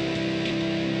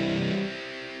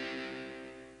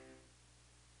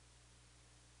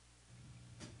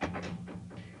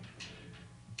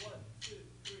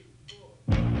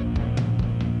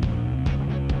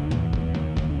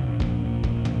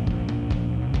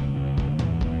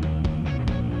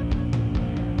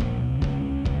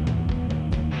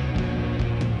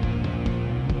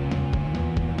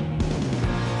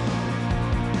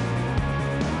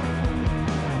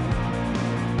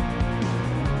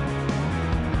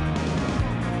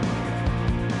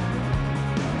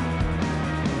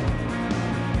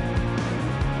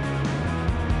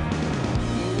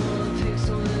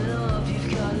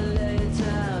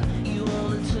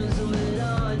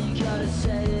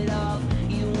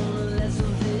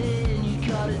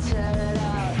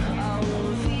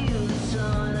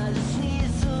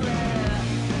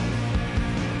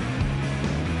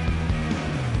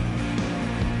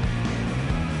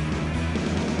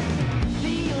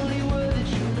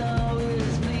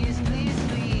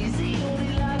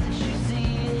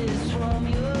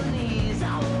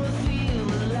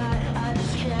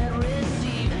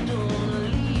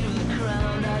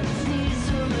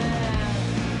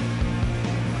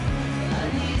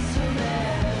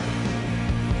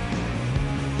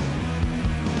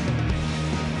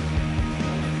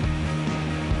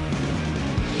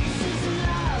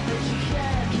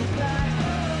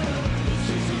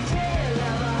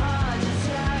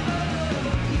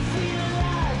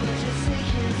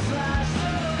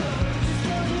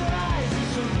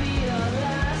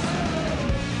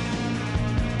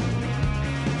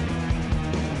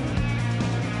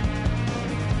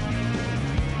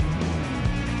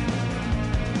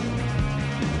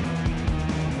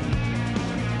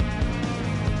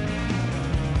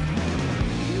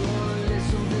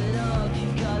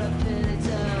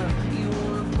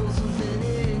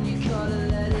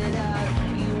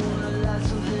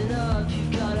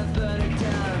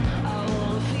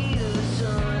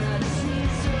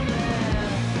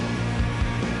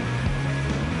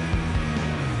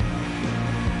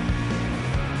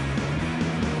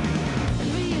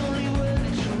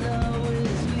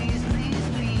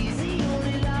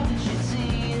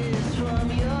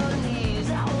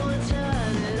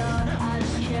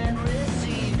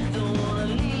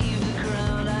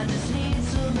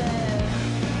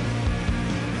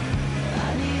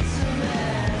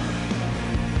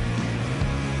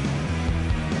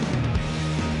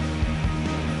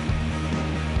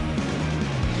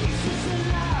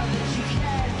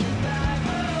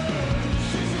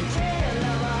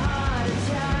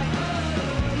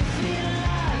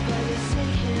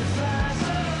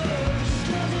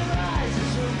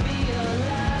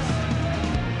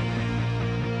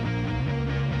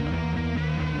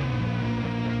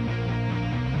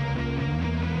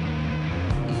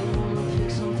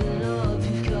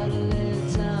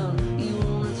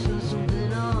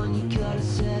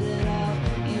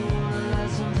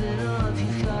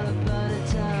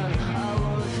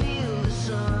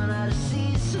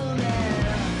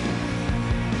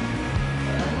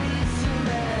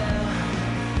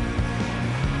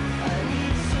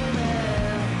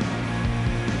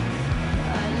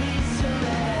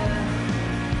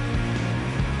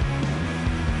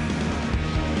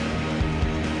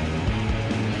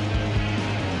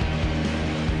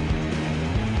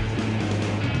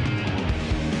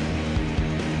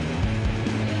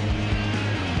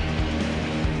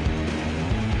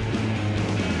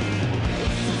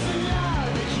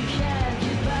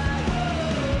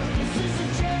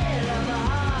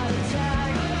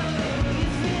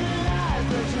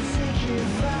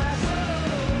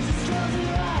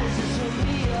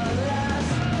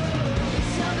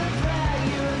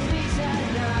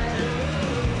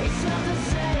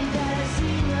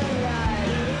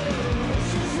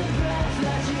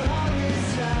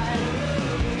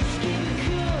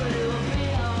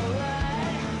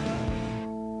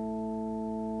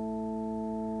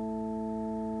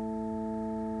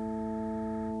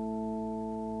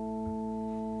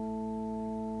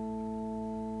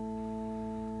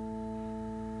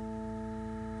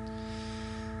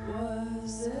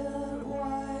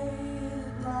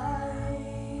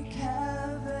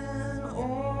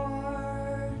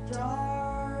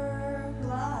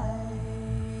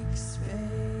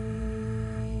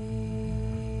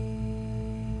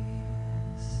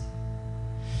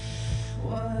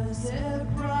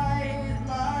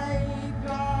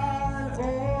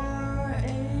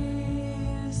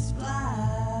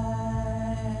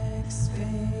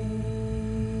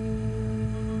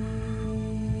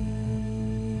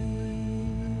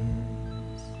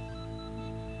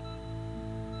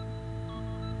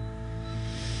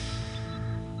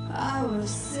 was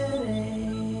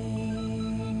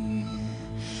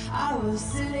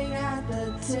sitting at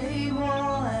the table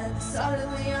and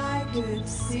suddenly I could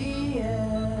see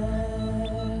it.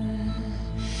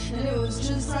 And it was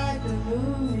just like the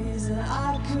movies and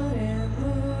I couldn't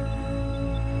move.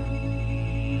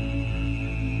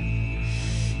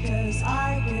 'Cause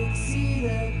I could see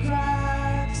the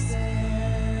cracks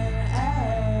in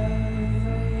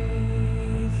everything.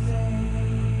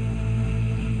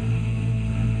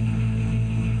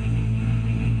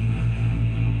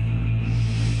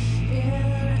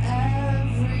 In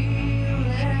every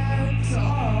little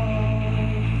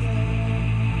thing.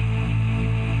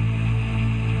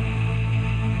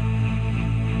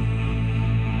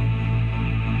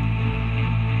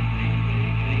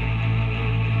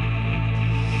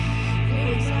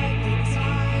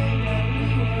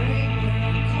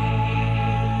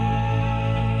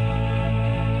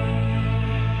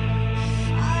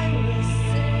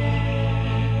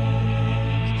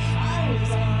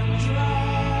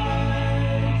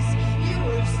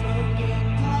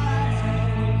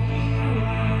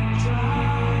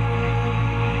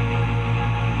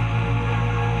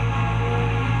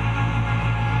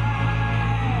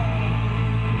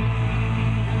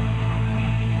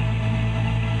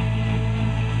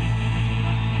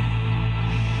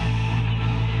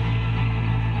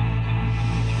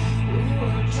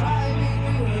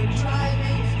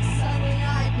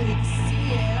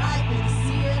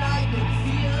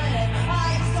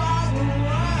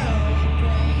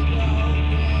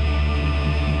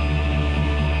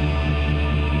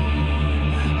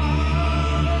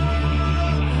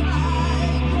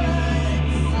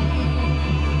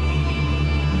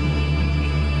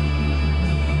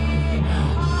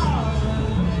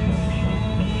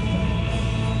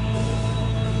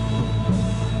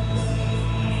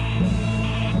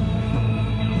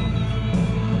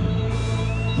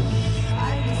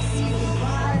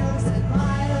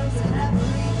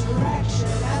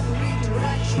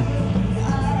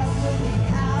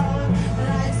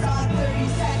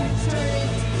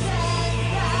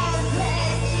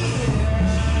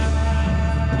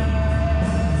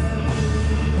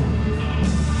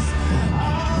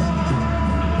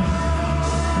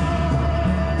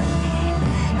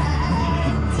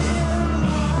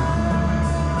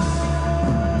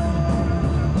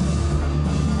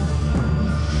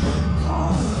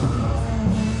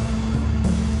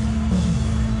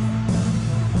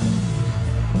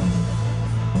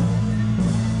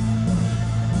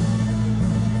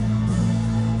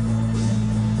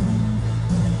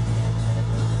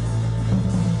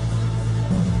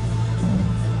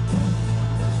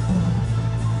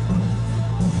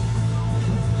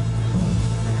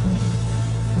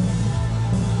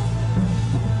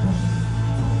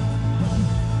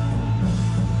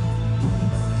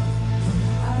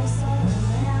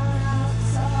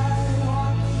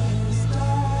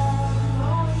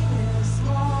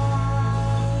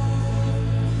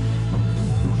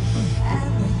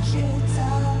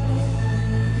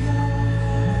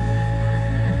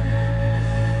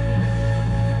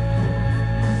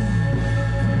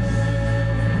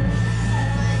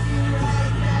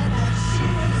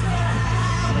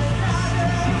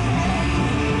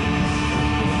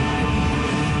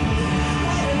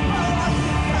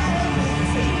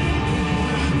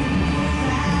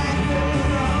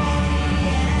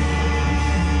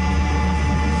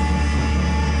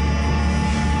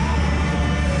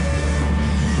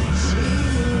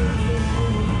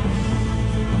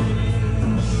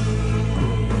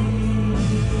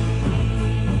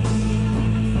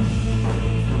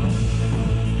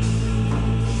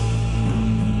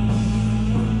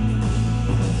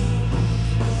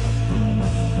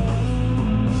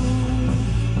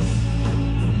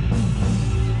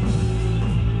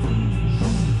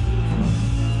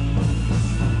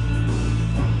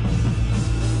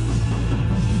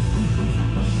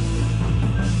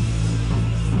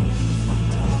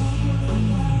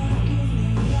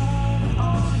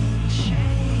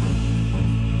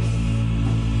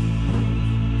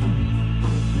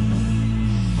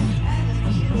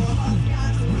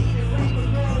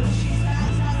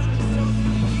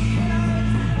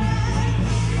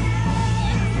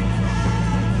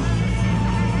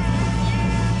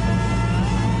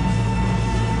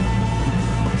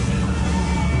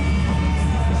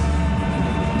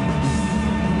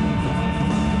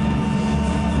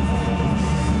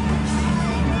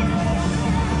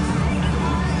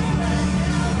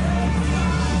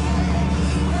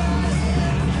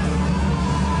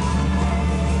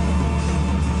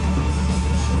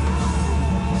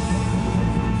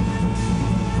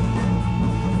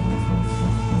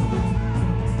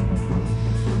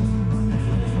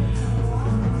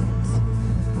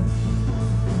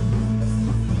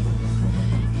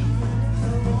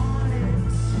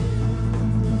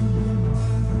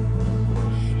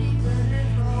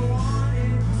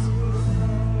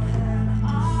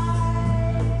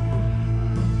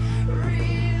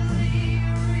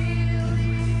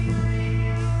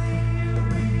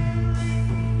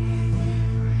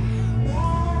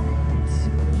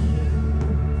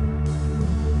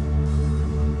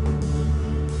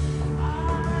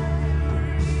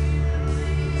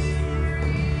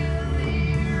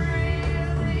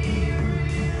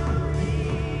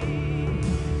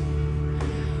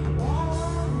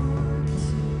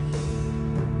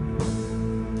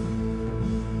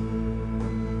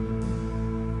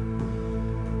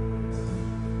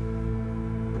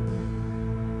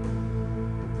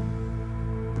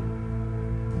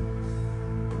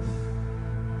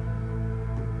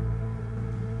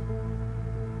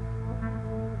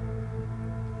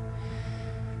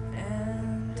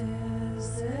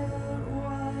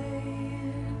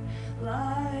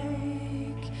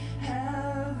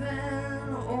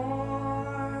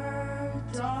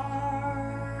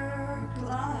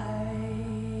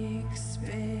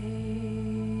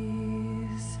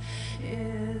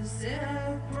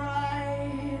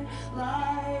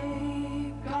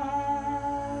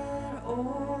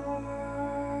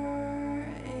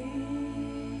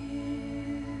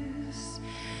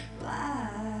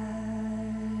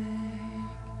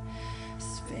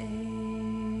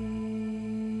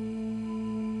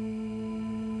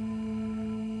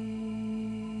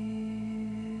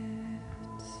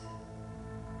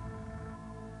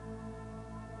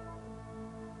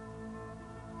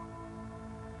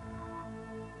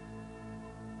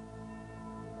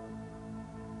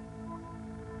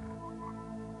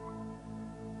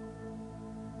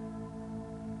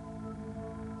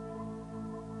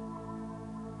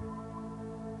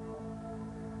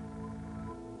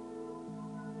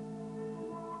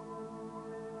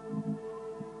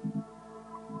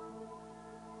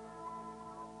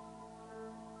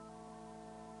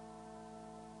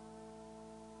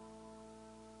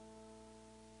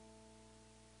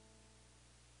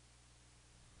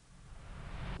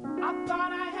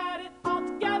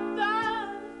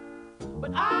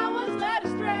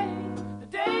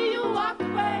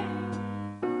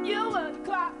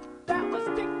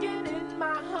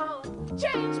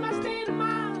 change my state of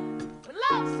mind. When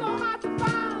love's so hard to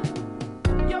find,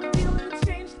 your feelings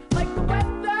changed like the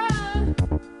weather.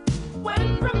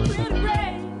 Went from pretty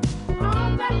rain,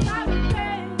 all that night of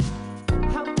pain.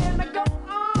 How can I go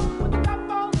on without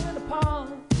falling apart?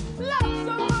 Love's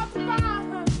so hard to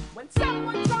find when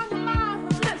someone's on your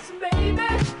mind. Listen, baby,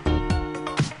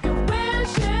 your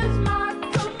wish is my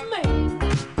command.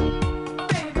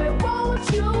 Baby,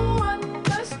 won't you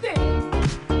understand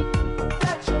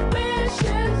that your wish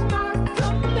is my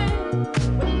command?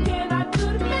 What can I do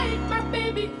to make my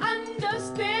baby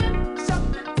understand?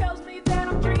 Something tells me that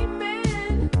I'm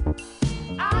dreaming.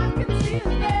 I can see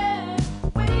his head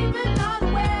waving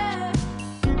unaware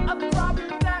of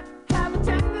problems that have a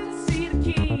tendency to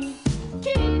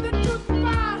keep the truth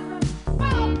far,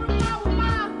 far from our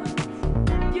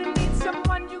mind. You need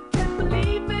someone you can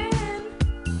believe in.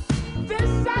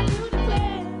 This I do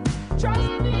declare. Trust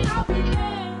me, I'll be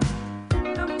there.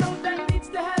 The road that leads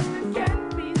to heaven can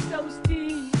be so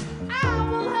steep. I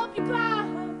will help you climb.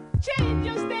 Change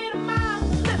your state of mind.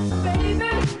 Listen,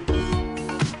 baby,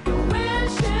 your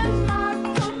wish is my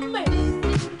command.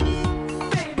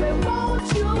 Baby, won't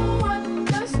you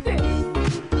understand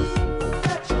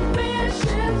that your wish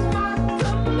is my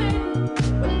command?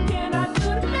 What can I do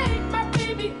to make my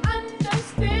baby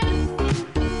understand?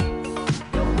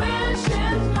 Your wish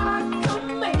is my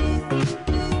command.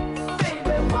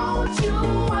 Baby, won't you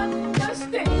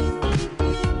understand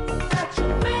that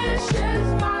your wish is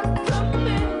my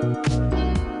command?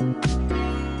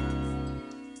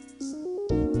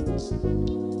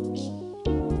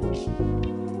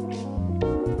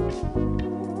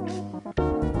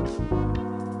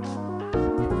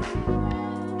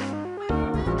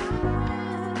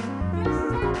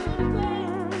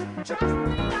 Trust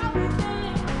me, I'll be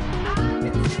there. I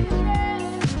can see it there,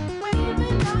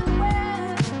 waving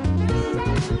unaware. This I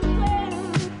do declare.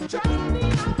 Trust me,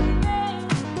 I'll be there.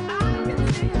 I can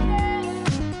see it there,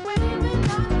 waving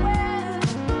unaware.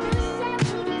 This I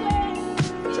do declare.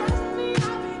 Trust me,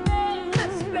 I'll be there.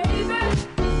 Listen, baby,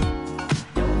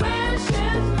 your wish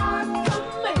is my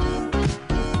command.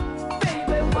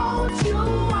 Baby, won't you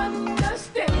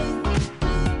understand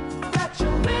that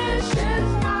your wish is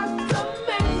my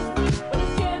command? What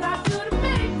can I do to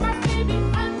make my baby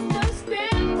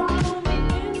understand? Follow me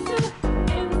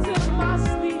into my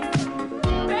sleep.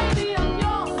 Baby, I'm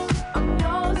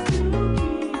yours to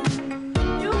keep.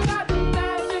 You got the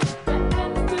magic that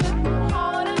entered my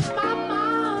heart and my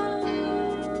mind.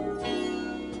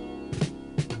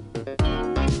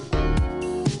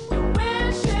 Your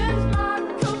wish is my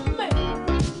command.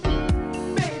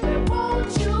 Baby,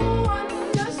 won't you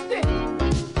understand?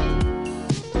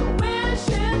 Your wish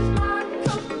is my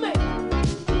command.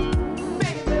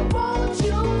 Baby, won't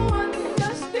you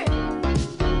understand?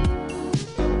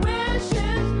 Your wish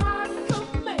is my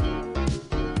command.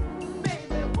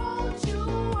 Baby, won't you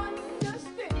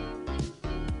understand?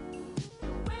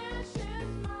 Your wish is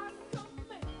my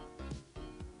command.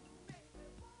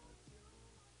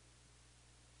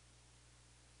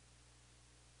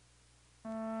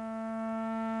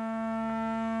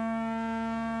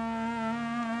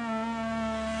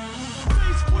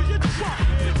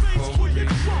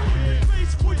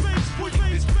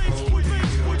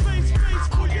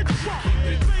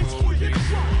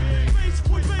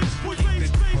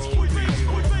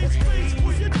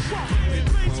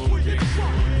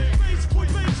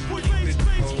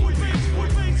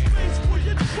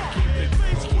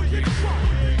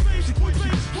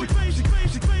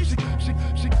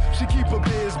 She keep her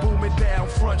biz booming down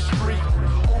Front Street,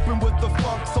 open with the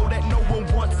funk so that no one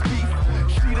wants beef.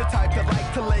 She the type that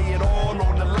like to lay it all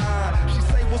on the line. She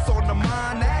say what's on the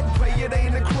mind, that way it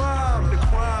ain't a crime. The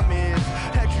crime is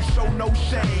that you show no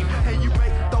shame and you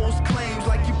make those claims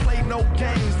like you play no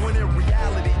games, when in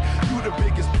reality you the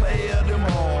biggest player of them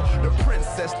all. The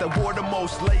princess that wore the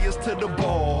most layers to the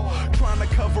ball, trying to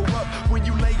cover up when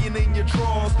you laying in your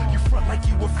drawers. You front like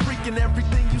you a freak and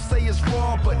everything you say is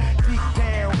wrong, but deep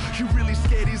down you really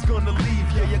scared he's gonna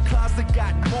leave you. Your closet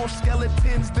got more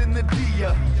skeletons than the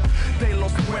dia de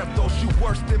los muertos. You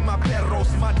worse than my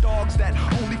perros, my dogs that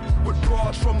only with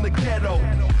broads from the ghetto.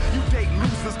 You date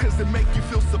losers cause it make you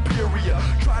feel superior.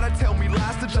 Try to tell me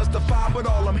lies to justify, but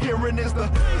all I'm hearing is the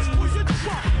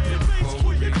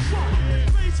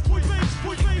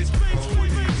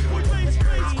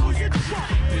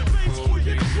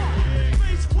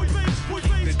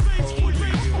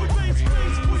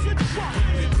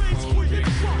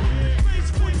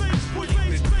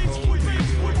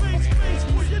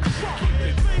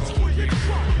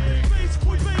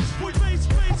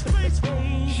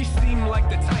She seemed like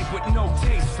the type with no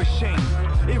taste for shame.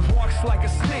 It walks like a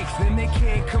snake, then they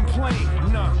can't complain.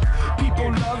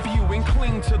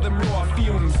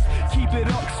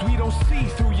 don't see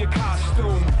through your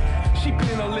costume. She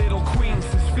been a little queen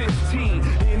since 15,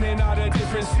 in and out of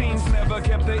different scenes, never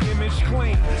kept the image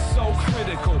clean. So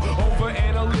critical, over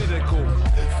analytical.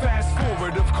 Fast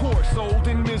forward, of course, old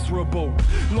and miserable.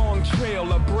 Long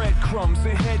trail of breadcrumbs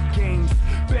and head games.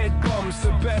 Bed bums,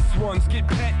 the best ones get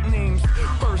pet names.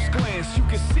 First glance, you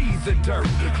can see the dirt.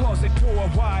 Closet door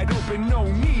wide open, no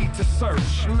need to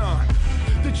search. Nah.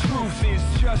 The truth is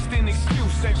just an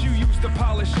excuse that you use to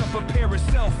polish up a pair of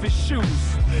selfish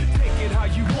shoes. Take it how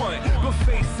you want, but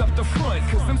face up the front,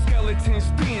 cause them skeletons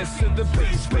dance to the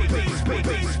bass, bass, bass, bass,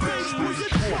 bass, bass.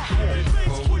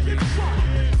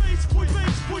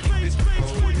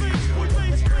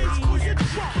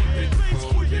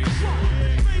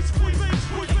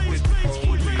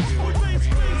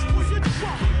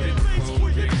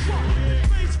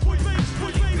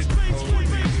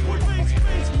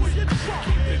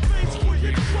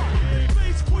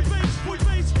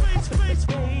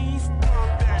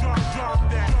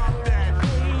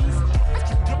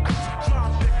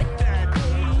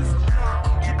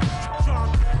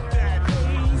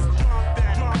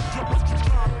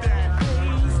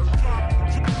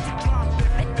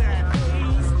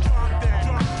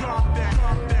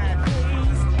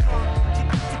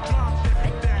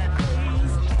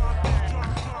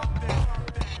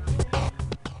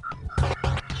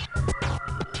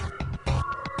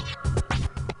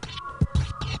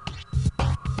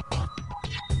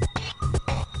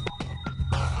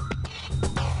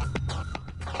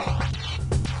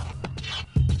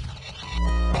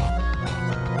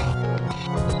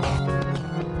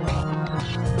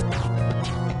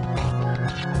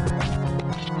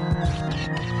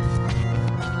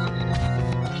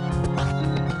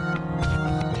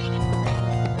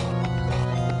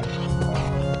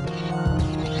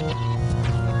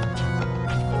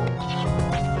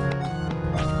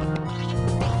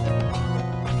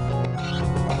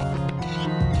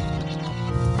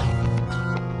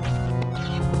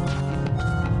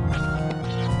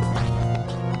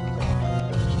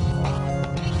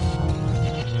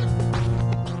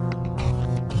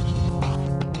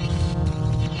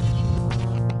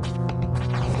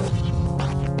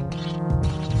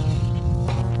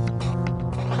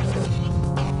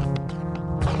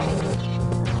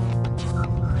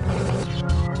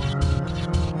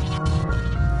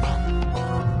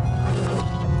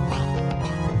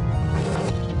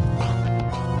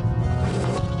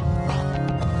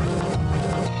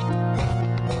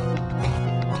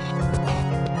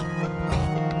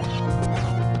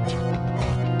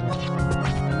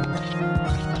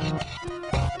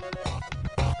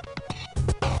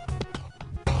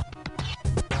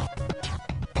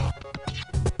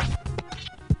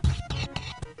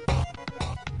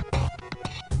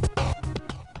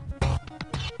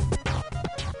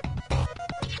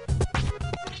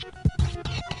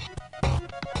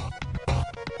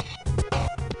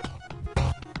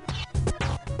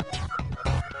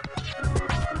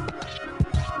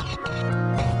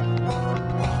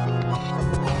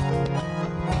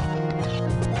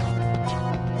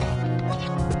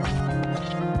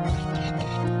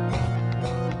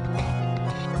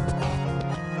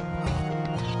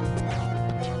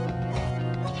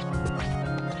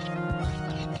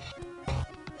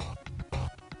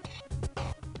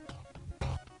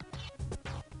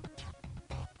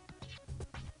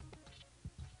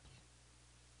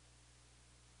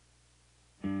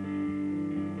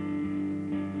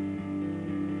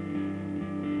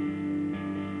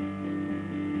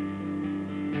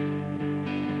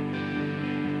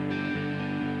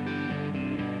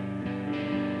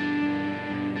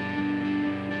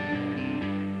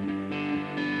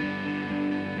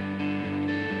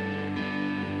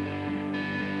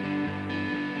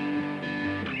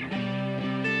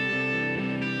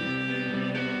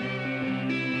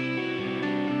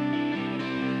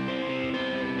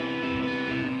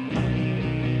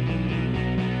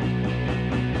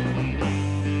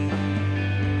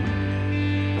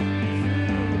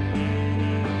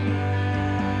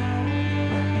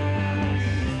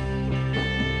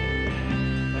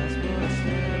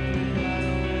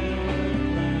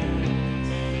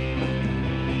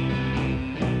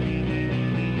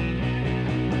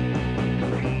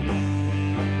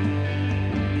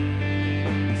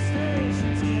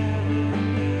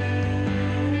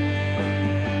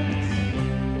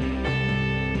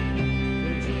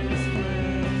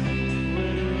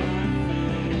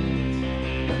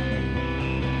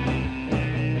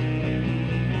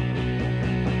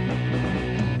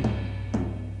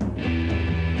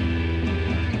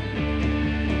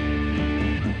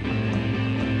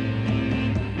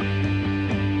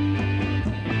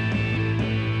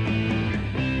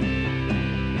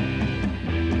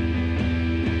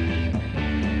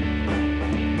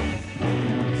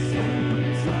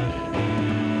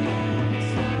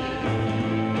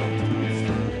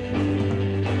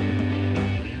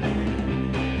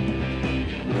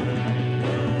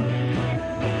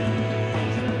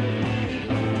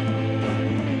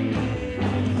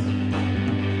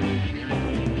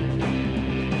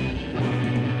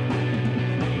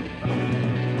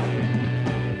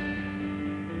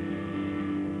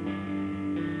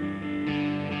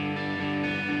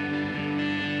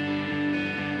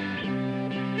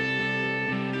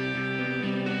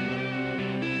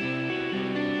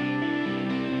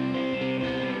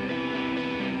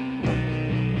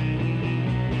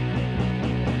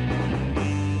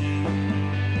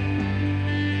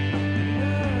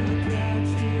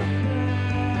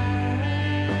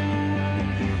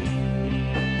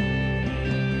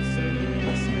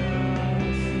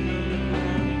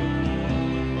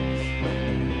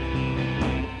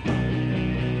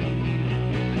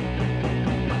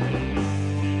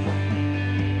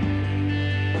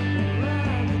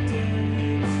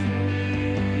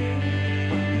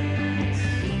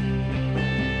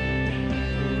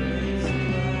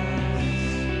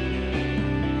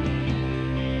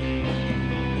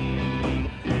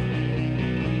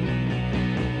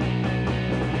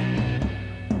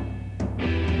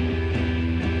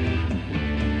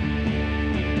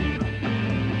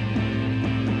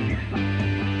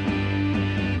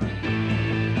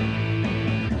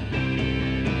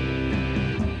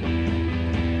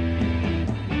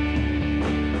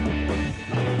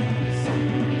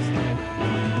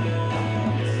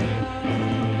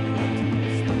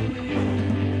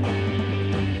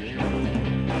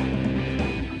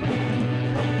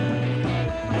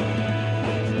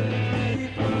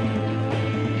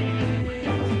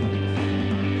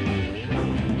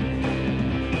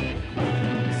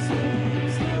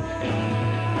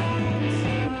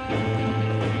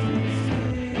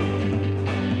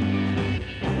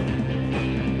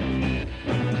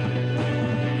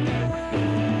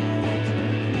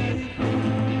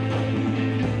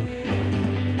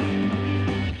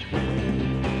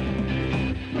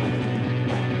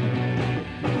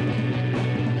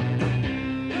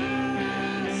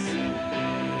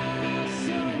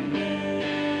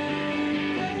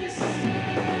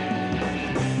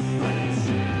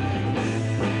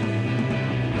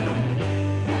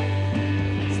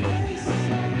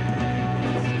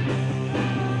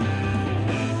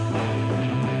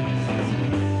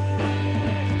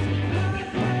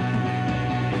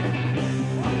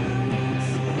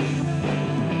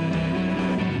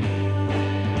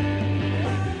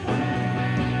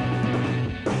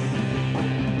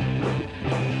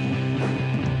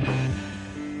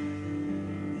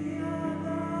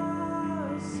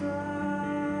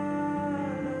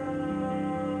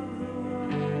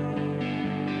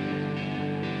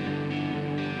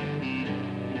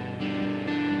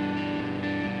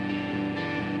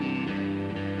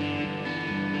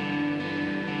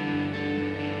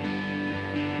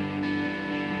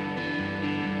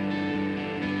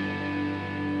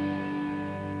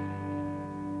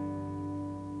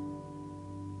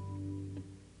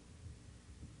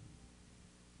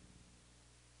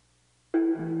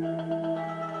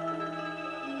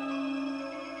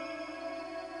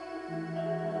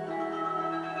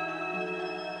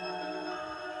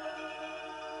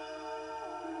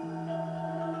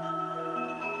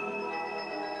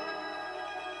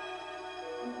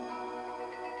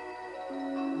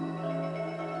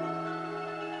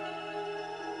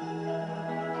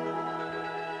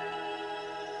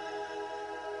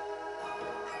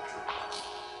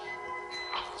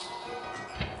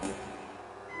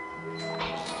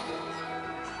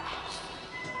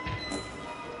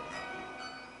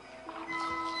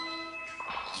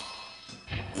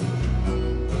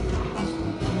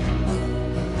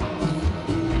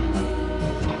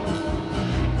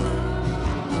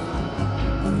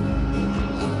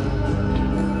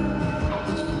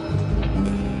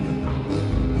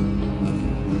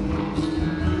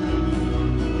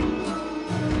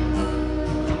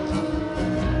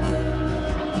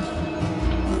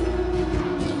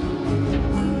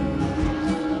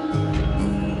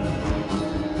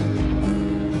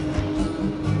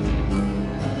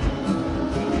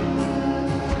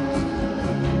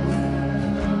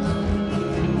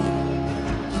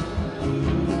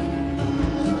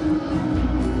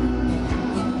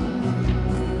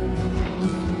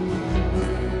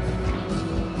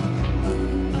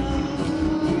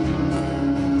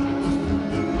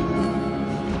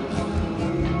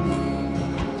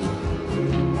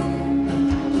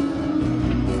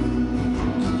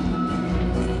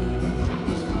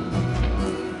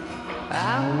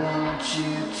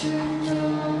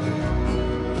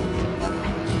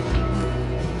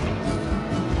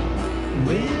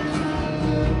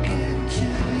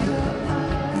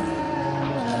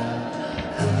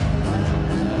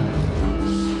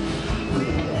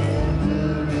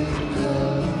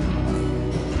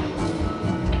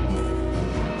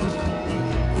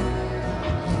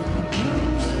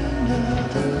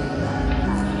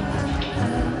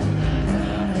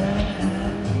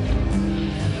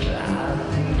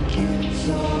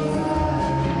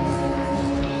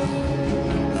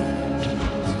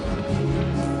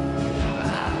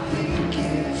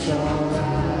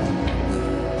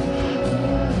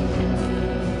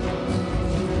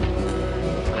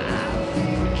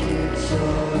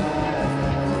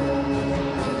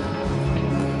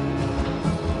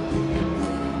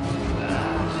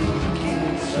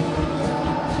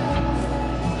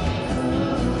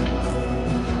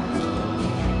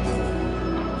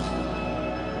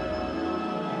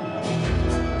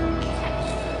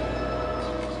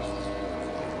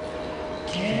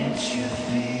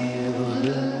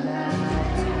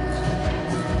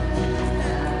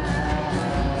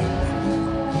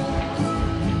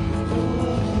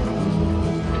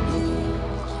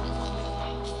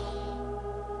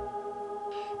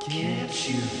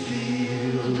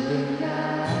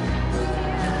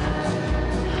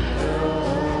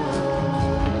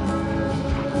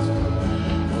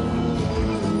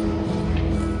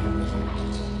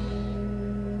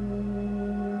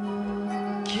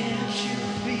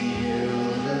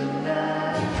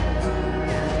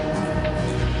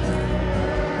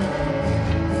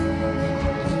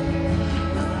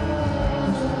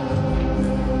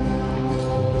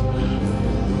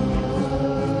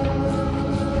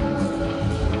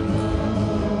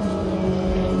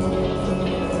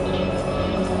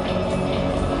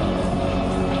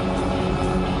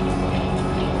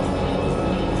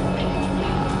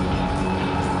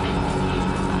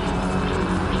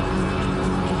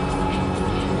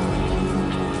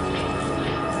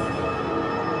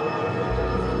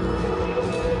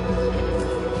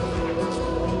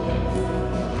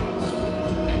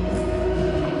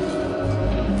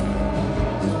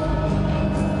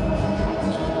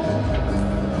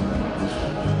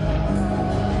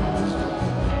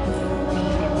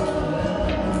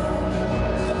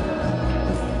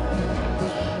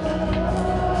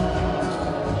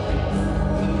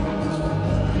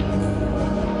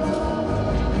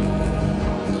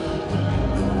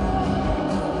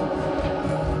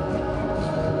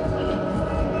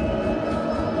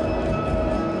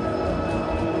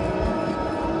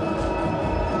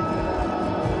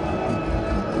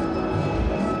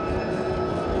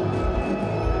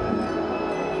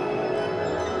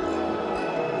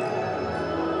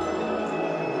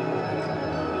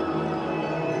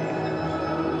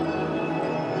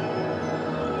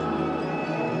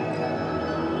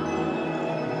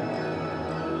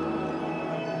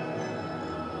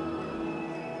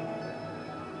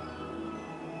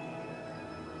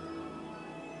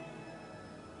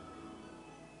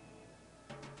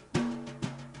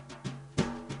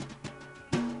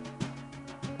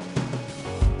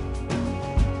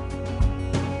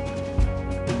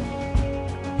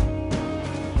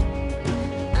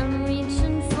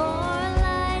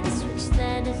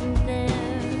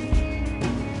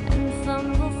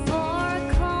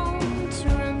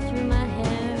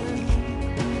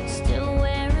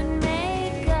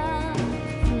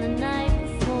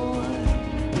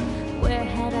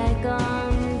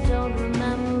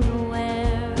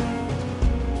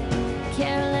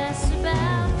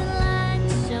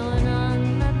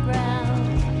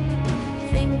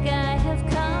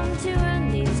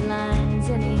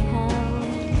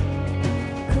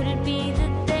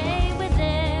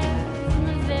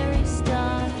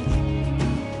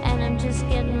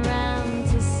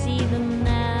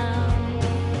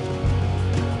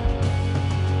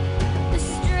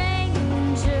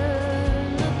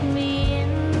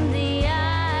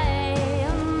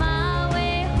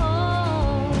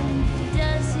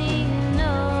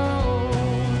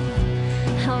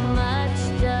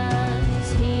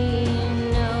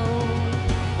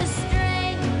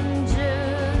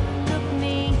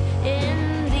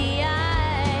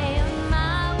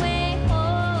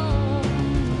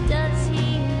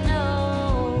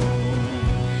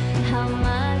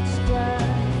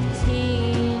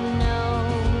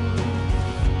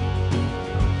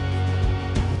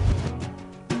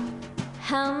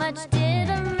 much did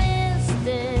I miss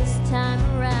this time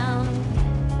around?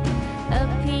 A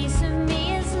piece of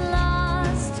me is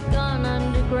lost, gone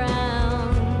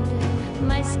underground.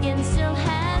 My skin still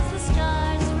has the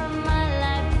scars from my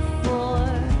life before.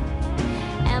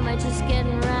 Am I just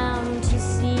getting round to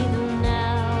see them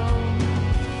now?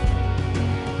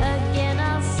 Again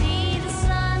I'll see the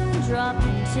sun drop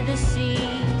into the sea.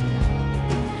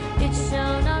 It's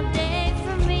shone all day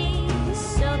for me,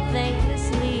 so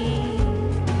thanklessly.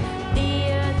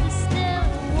 The earth is still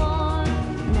warm,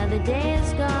 now the day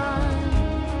is gone.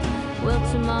 Will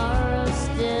tomorrow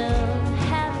still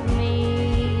have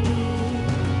me?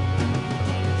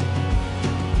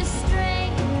 A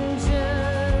stranger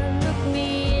looked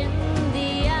me in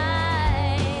the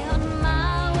eye on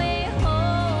my way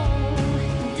home.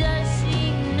 Does she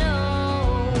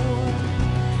know?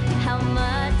 How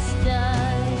much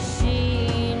does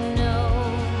she know?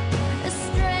 A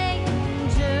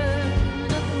stranger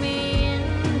looked me in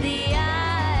the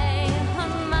eye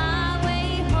on my way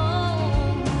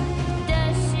home.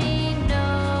 Does she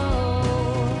know?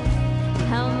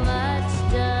 How much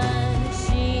does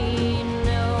she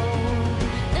know?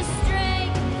 A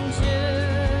stranger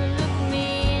looked me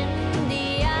in the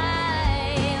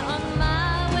eye on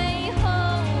my way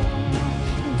home.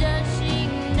 Does she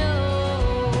know?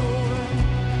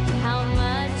 How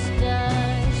much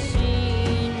does she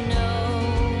know?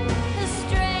 A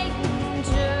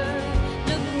stranger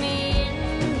looked me in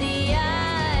the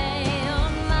eye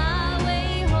on my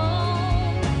way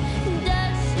home.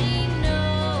 Does she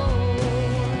know?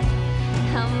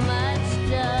 How much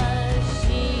does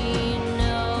she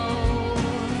know?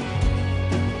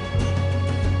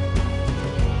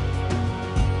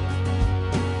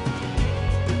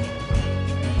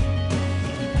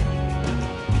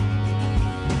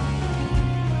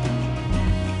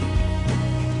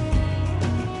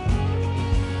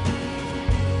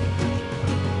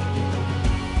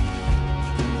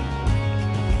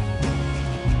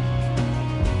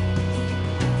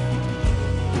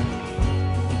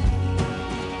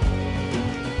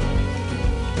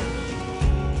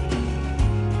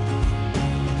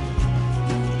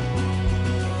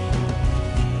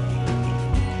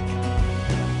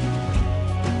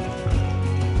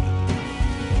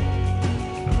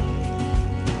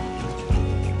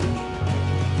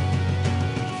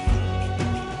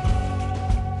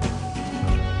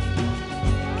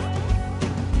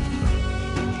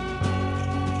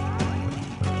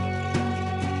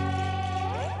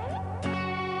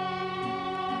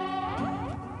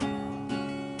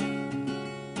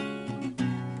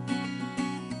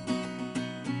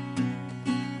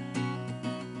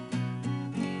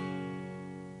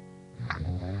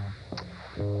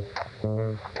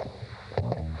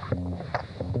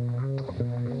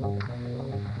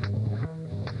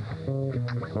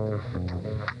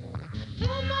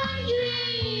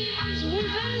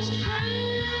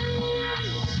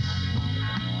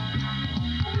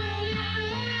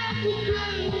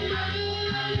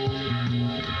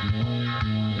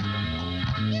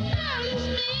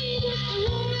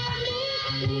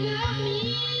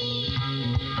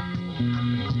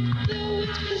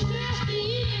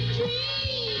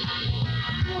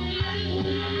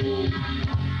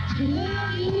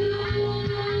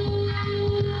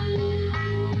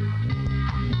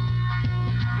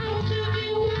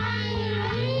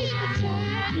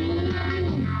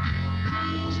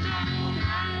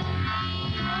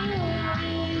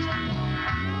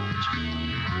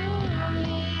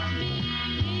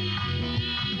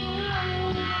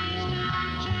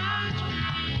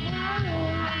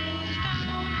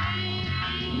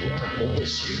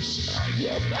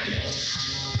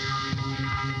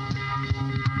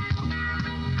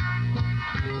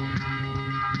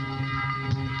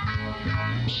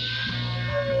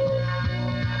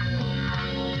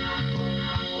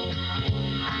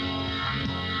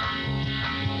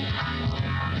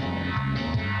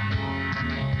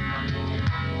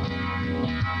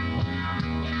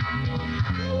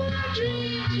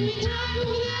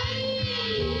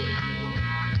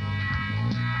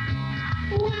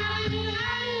 Why did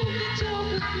I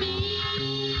talk of me?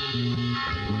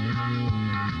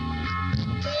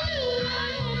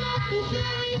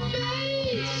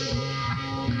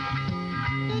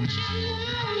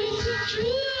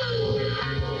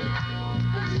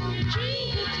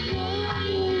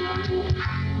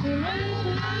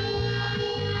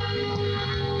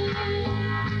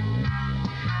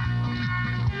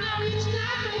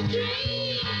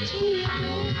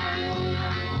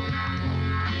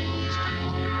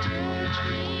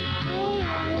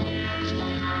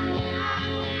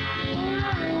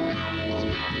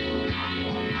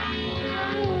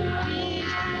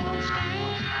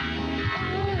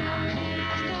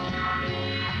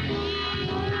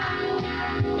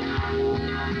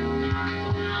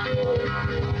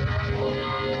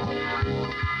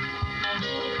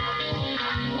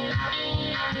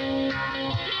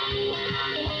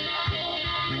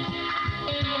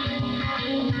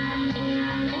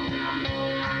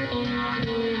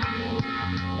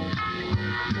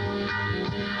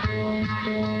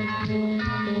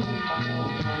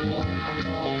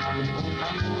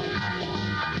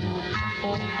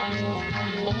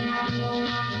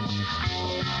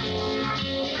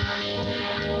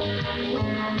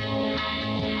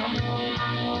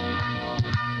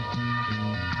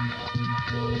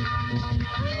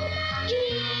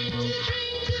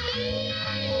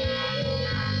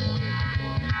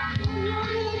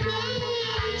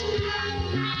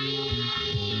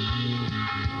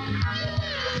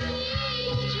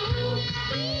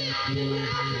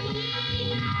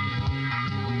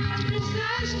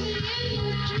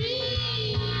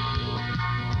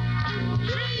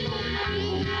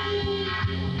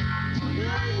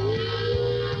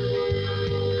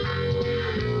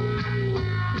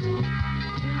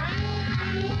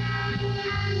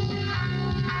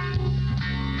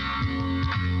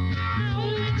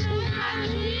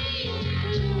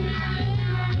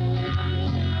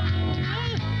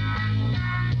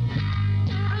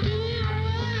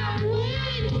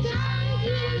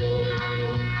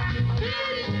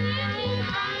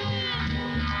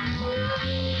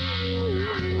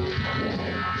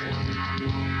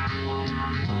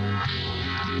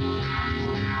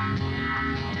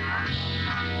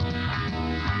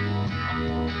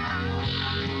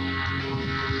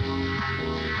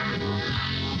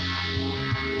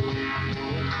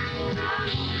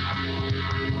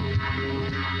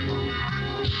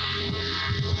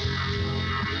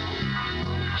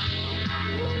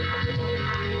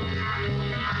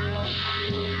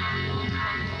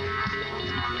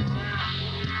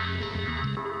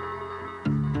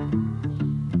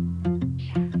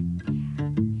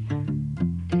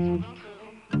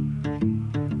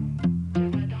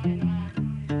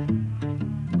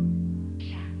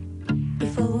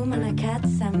 If all women are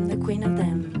cats, I'm the queen of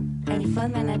them. And if all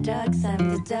men are dogs, I'm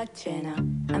the dog trainer.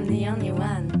 I'm the only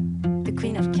one, the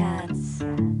queen of cats.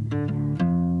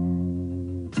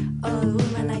 All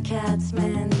women are cats,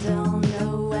 men don't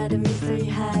know where the mystery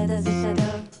hides as a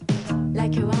shadow,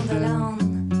 like a wonderland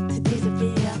to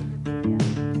disappear.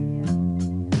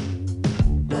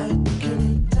 What can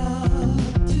a dog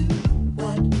do?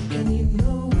 What can he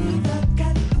know without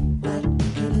cat? What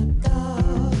can a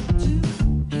dog do?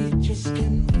 He just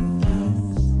can move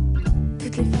us.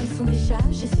 Toutes les femmes sont des chats,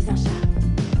 je suis un chat.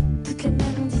 Toutes les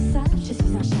mères ont dit ça, je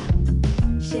suis un chat.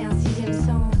 J'ai un sixième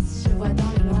sens, je vois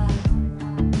dans le noir.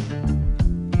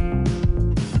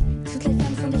 Toutes les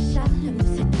femmes sont des chats, l'homme ne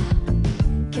sait pas.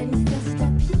 Quel mystère se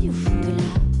tapit au fond de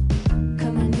là,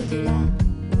 comme un au-delà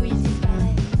où il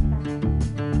disparaît.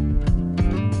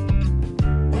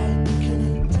 What can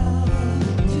a dog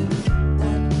do?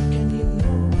 What can he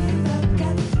know without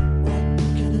cat? What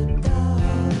can a dog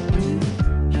do?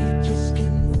 He just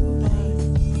can move us.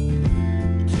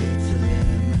 Toutes les mains,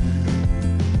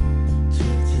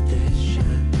 toutes des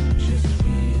chats. Je suis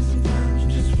une femme,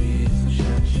 je suis un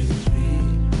chat, je suis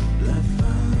la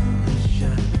femme, le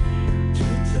chat.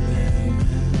 Toutes les mains,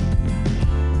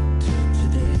 toutes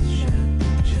des chats.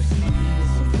 Je suis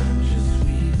une femme, je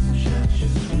suis un chat, je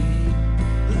suis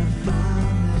la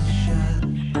femme, le chat.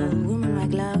 All women wear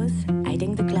gloves,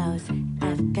 hiding the clothes.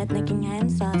 I've got knocking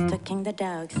hands while stalking the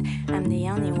dogs. I'm the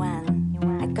only one,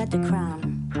 I got the crown.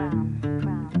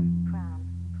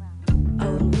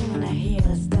 All women are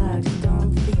heroes, dogs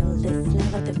don't feel this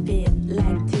love of the beat,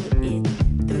 like to eat.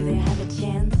 Do they have a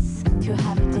chance to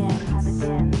have a dance?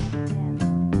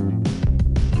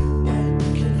 What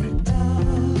can a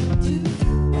dog do?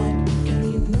 What can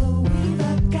he know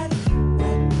without cat?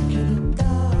 What can a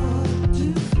dog do?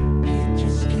 He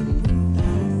just can move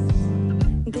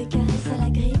us. Des caresses à la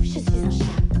griffe, je suis un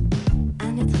chat.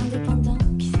 Un être indépendant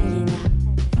qui s'aliéna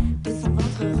de son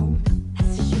ventre rond à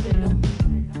ses cheveux longs.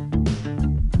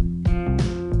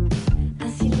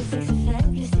 Ainsi le sexe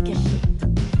faible s'est caché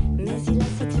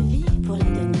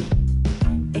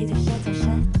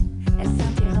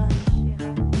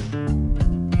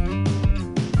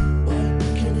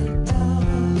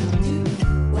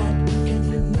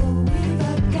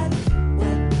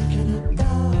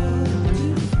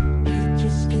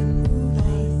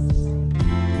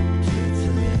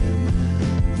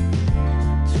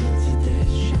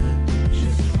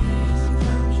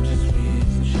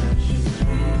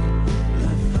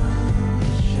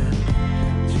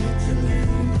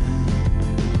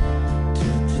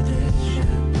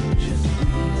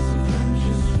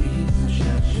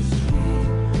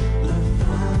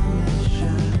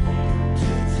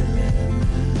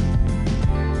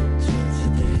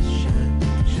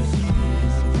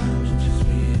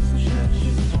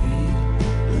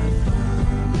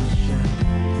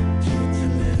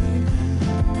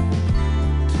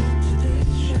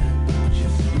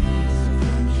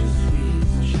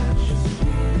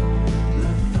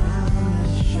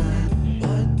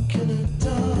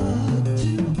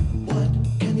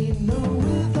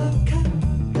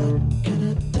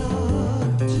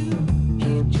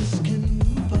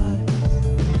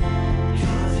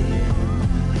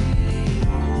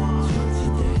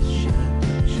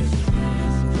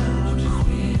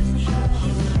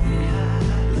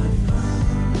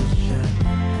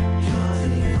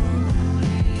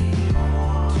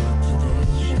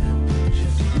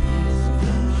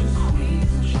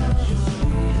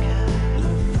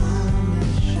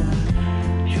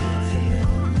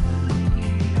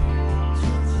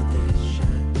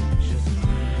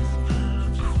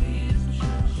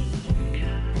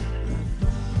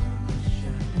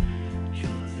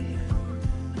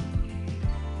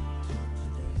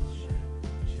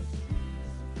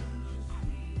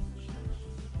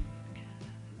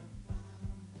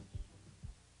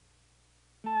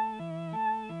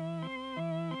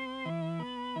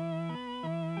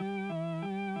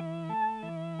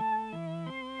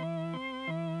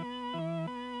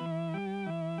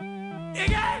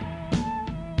again.